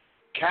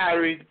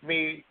carried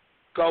me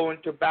going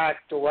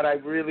back to what I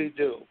really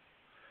do.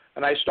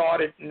 And I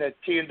started in the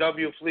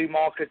T&W flea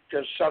market,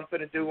 just something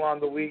to do on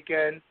the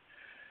weekend.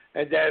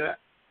 And then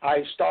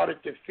I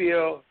started to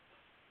feel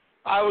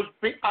I'm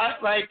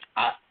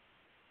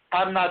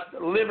not,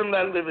 Live and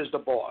Let Live is the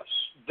boss.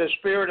 The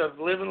spirit of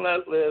Live and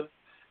Let Live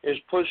is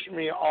pushing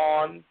me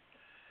on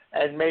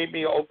and made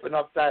me open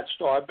up that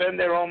store. I've been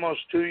there almost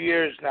 2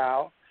 years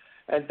now.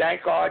 And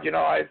thank God,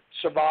 I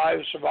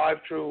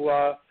survived through,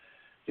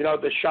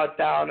 the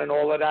shutdown and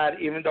all of that,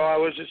 even though I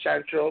was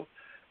essential.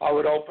 I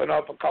would open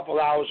up a couple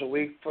hours a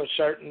week for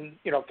certain,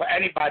 for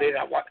anybody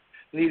that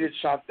needed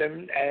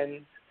something.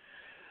 And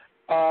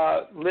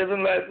Live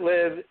and Let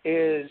Live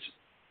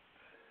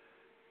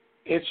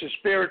it's a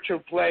spiritual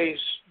place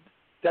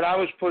that I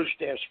was pushed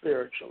there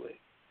spiritually.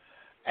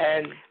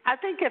 And I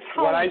think it's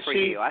home for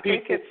you. I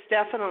think it's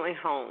definitely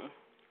home.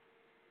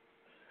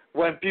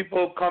 When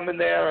people come in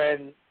there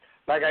and,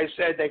 like I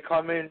said, they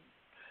come in,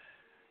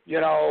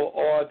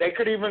 or they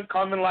could even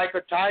come in like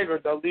a tiger.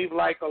 They'll leave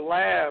like a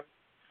lamb.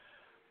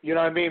 You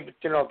know what I mean?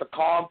 The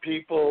calm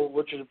people,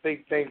 which is a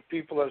big thing.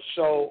 People are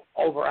so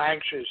over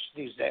anxious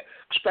these days,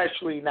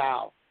 especially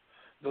now.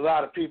 A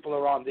lot of people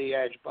are on the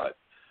edge, but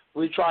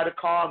we try to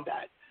calm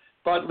that.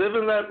 But Live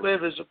and Let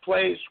Live is a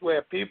place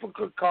where people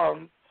could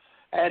come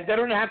and they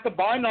don't have to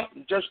buy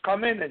nothing. Just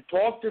come in and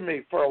talk to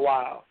me for a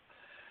while.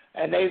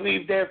 And they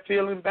leave there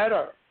feeling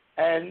better.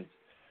 And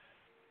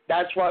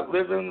that's what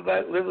Live and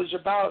Let Live is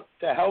about,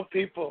 to help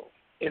people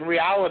in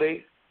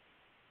reality.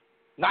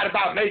 Not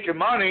about making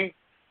money.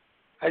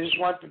 I just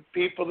want the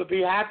people to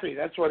be happy.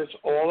 That's what it's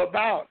all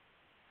about.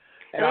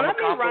 And I'm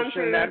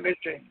accomplishing that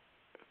mission.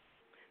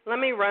 Let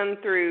me run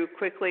through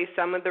quickly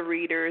some of the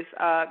readers.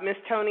 Miss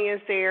Tony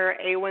is there.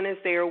 Awen is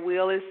there.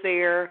 Will is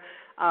there.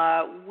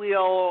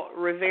 Will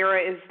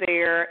Rivera is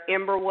there.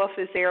 Ember Wolf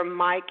is there.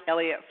 Mike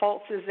Elliott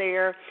Fultz is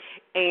there.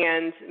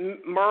 And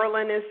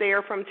Merlin is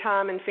there from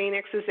time, and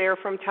Phoenix is there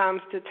from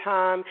time to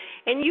time.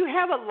 And you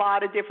have a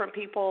lot of different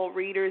people,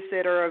 readers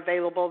that are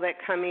available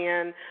that come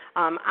in.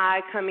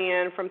 I come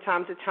in from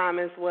time to time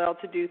as well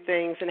to do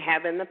things and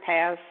have in the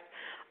past.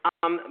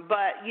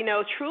 But,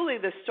 truly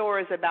the store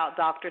is about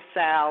Dr.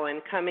 Sal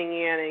and coming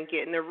in and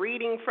getting a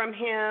reading from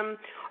him,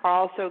 or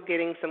also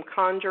getting some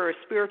conjure or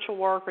spiritual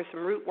work or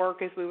some root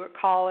work, as we would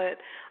call it.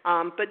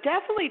 But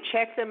definitely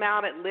check them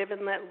out at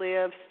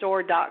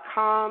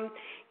liveandletlivestore.com.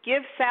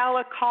 Give Sal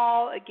a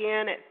call,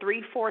 again, at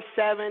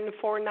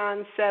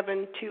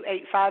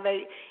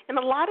 347-497-2858. And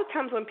a lot of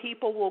times when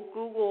people will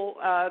Google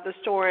the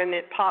store and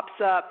it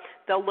pops up,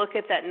 they'll look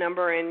at that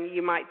number and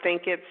you might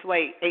think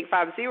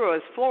 850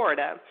 is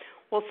Florida.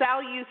 Well,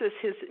 Sal uses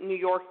his New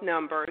York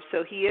number,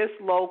 so he is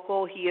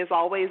local. He is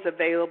always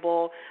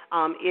available.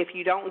 If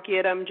you don't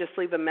get him, just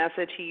leave a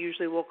message. He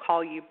usually will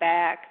call you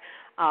back.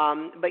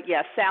 But,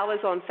 yes, Sal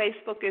is on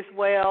Facebook as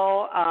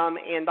well,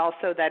 and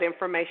also that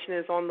information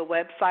is on the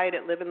website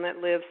at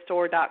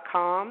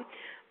liveandletlivestore.com.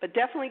 But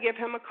definitely give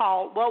him a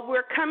call. Well,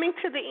 we're coming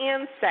to the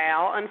end,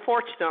 Sal,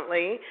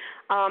 unfortunately,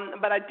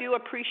 but I do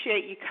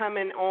appreciate you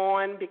coming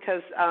on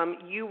because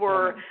you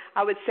were,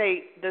 I would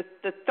say, the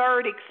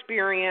third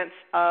experience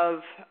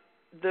of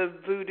the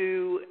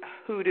voodoo,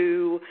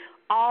 hoodoo,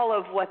 all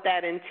of what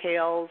that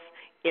entails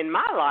in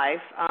my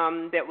life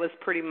that was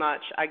pretty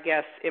much, I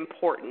guess,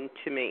 important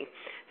to me.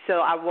 So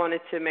I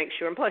wanted to make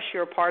sure, and plus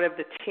you're a part of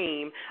the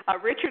team.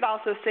 Richard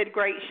also said,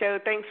 great show.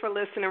 Thanks for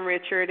listening,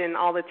 Richard, and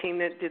all the team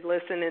that did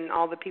listen and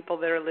all the people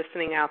that are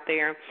listening out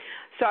there.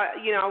 So,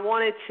 I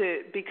wanted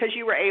to, because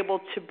you were able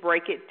to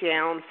break it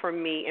down for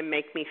me and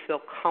make me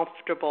feel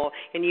comfortable,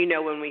 and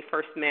when we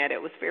first met,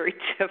 it was very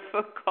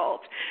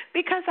difficult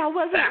because I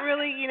wasn't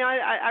really,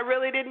 I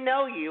really didn't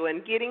know you,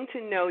 and getting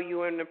to know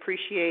you and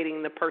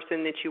appreciating the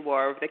person that you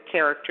are, the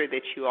character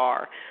that you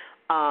are.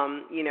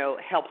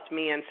 Helped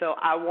me. And so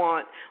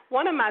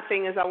one of my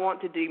things is I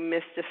want to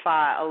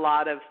demystify a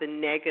lot of the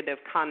negative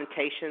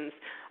connotations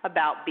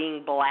about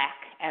being black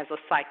as a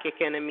psychic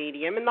and a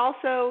medium, and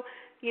also,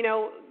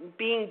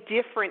 being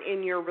different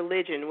in your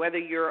religion, whether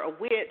you're a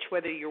witch,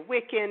 whether you're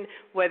Wiccan,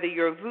 whether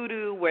you're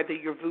voodoo, whether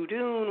you're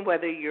voodoo,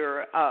 whether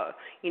you're,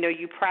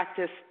 you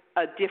practice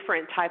a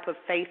different type of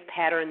faith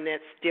pattern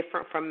that's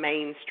different from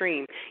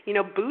mainstream.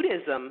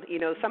 Buddhism,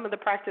 some of the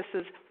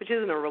practices, which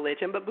isn't a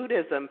religion, but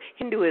Buddhism,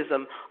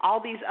 Hinduism, all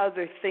these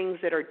other things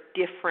that are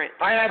different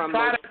from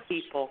most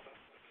people.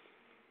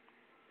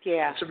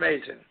 Yeah. It's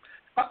amazing.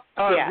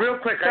 Yeah. Real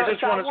quick, I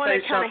just want to say something. I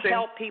want to kind of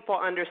help people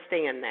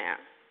understand that.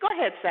 Go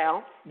ahead,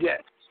 Sal.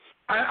 Yes.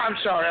 I'm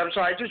sorry.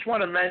 I just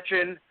want to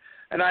mention,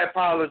 and I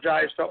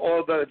apologize to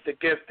all the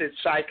gifted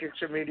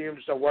psychics and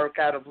mediums that work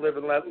out of Live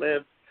and Let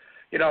Live,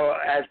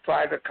 as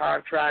private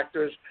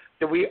contractors,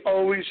 that we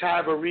always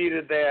have a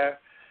reader there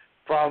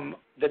from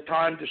the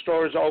time the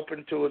store is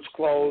open to it's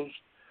closed,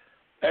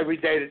 every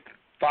day,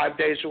 5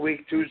 days a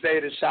week,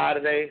 Tuesday to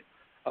Saturday,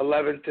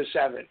 11 to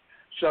 7.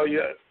 So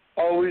you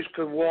always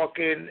could walk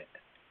in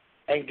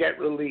and get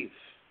relief.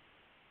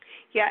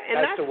 Yeah,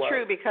 and that's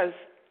true because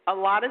a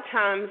lot of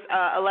times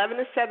 11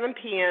 to 7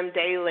 p.m.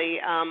 daily,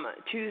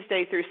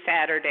 Tuesday through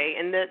Saturday,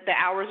 and the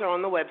hours are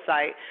on the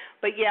website.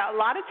 But, yeah, a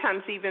lot of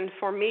times even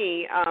for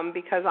me,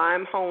 because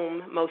I'm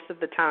home most of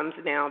the times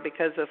now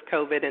because of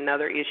COVID and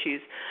other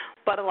issues,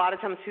 but a lot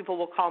of times people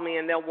will call me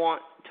and they'll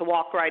want to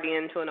walk right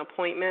into an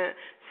appointment.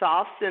 So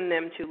I'll send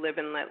them to Live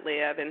and Let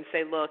Live and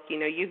say, look,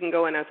 you can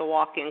go in as a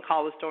walk-in,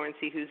 call the store and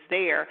see who's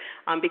there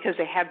because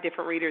they have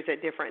different readers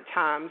at different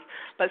times.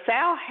 But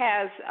Sal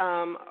has,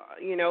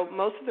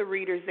 most of the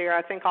readers there,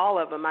 I think all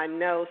of them I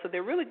know, so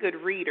they're really good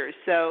readers.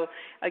 So,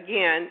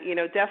 again,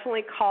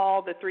 definitely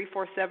call the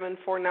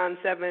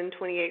 347-497-2858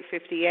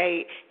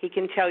 72858. He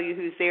can tell you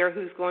who's there,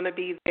 who's going to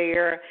be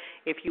there.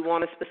 If you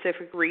want a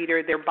specific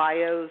reader, their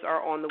bios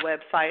are on the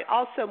website.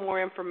 Also,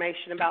 more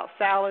information about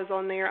Sal is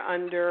on there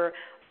under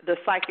the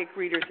psychic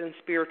readers and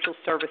spiritual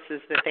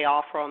services that they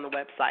offer on the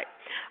website.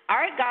 All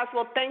right, guys.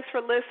 Well, thanks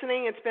for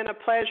listening. It's been a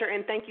pleasure,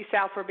 and thank you,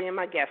 Sal, for being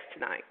my guest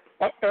tonight.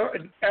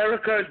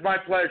 Ericka, it's my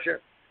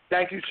pleasure.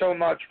 Thank you so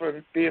much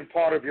for being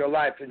part of your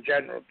life in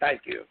general.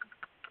 Thank you.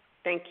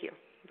 Thank you.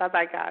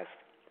 Bye-bye, guys.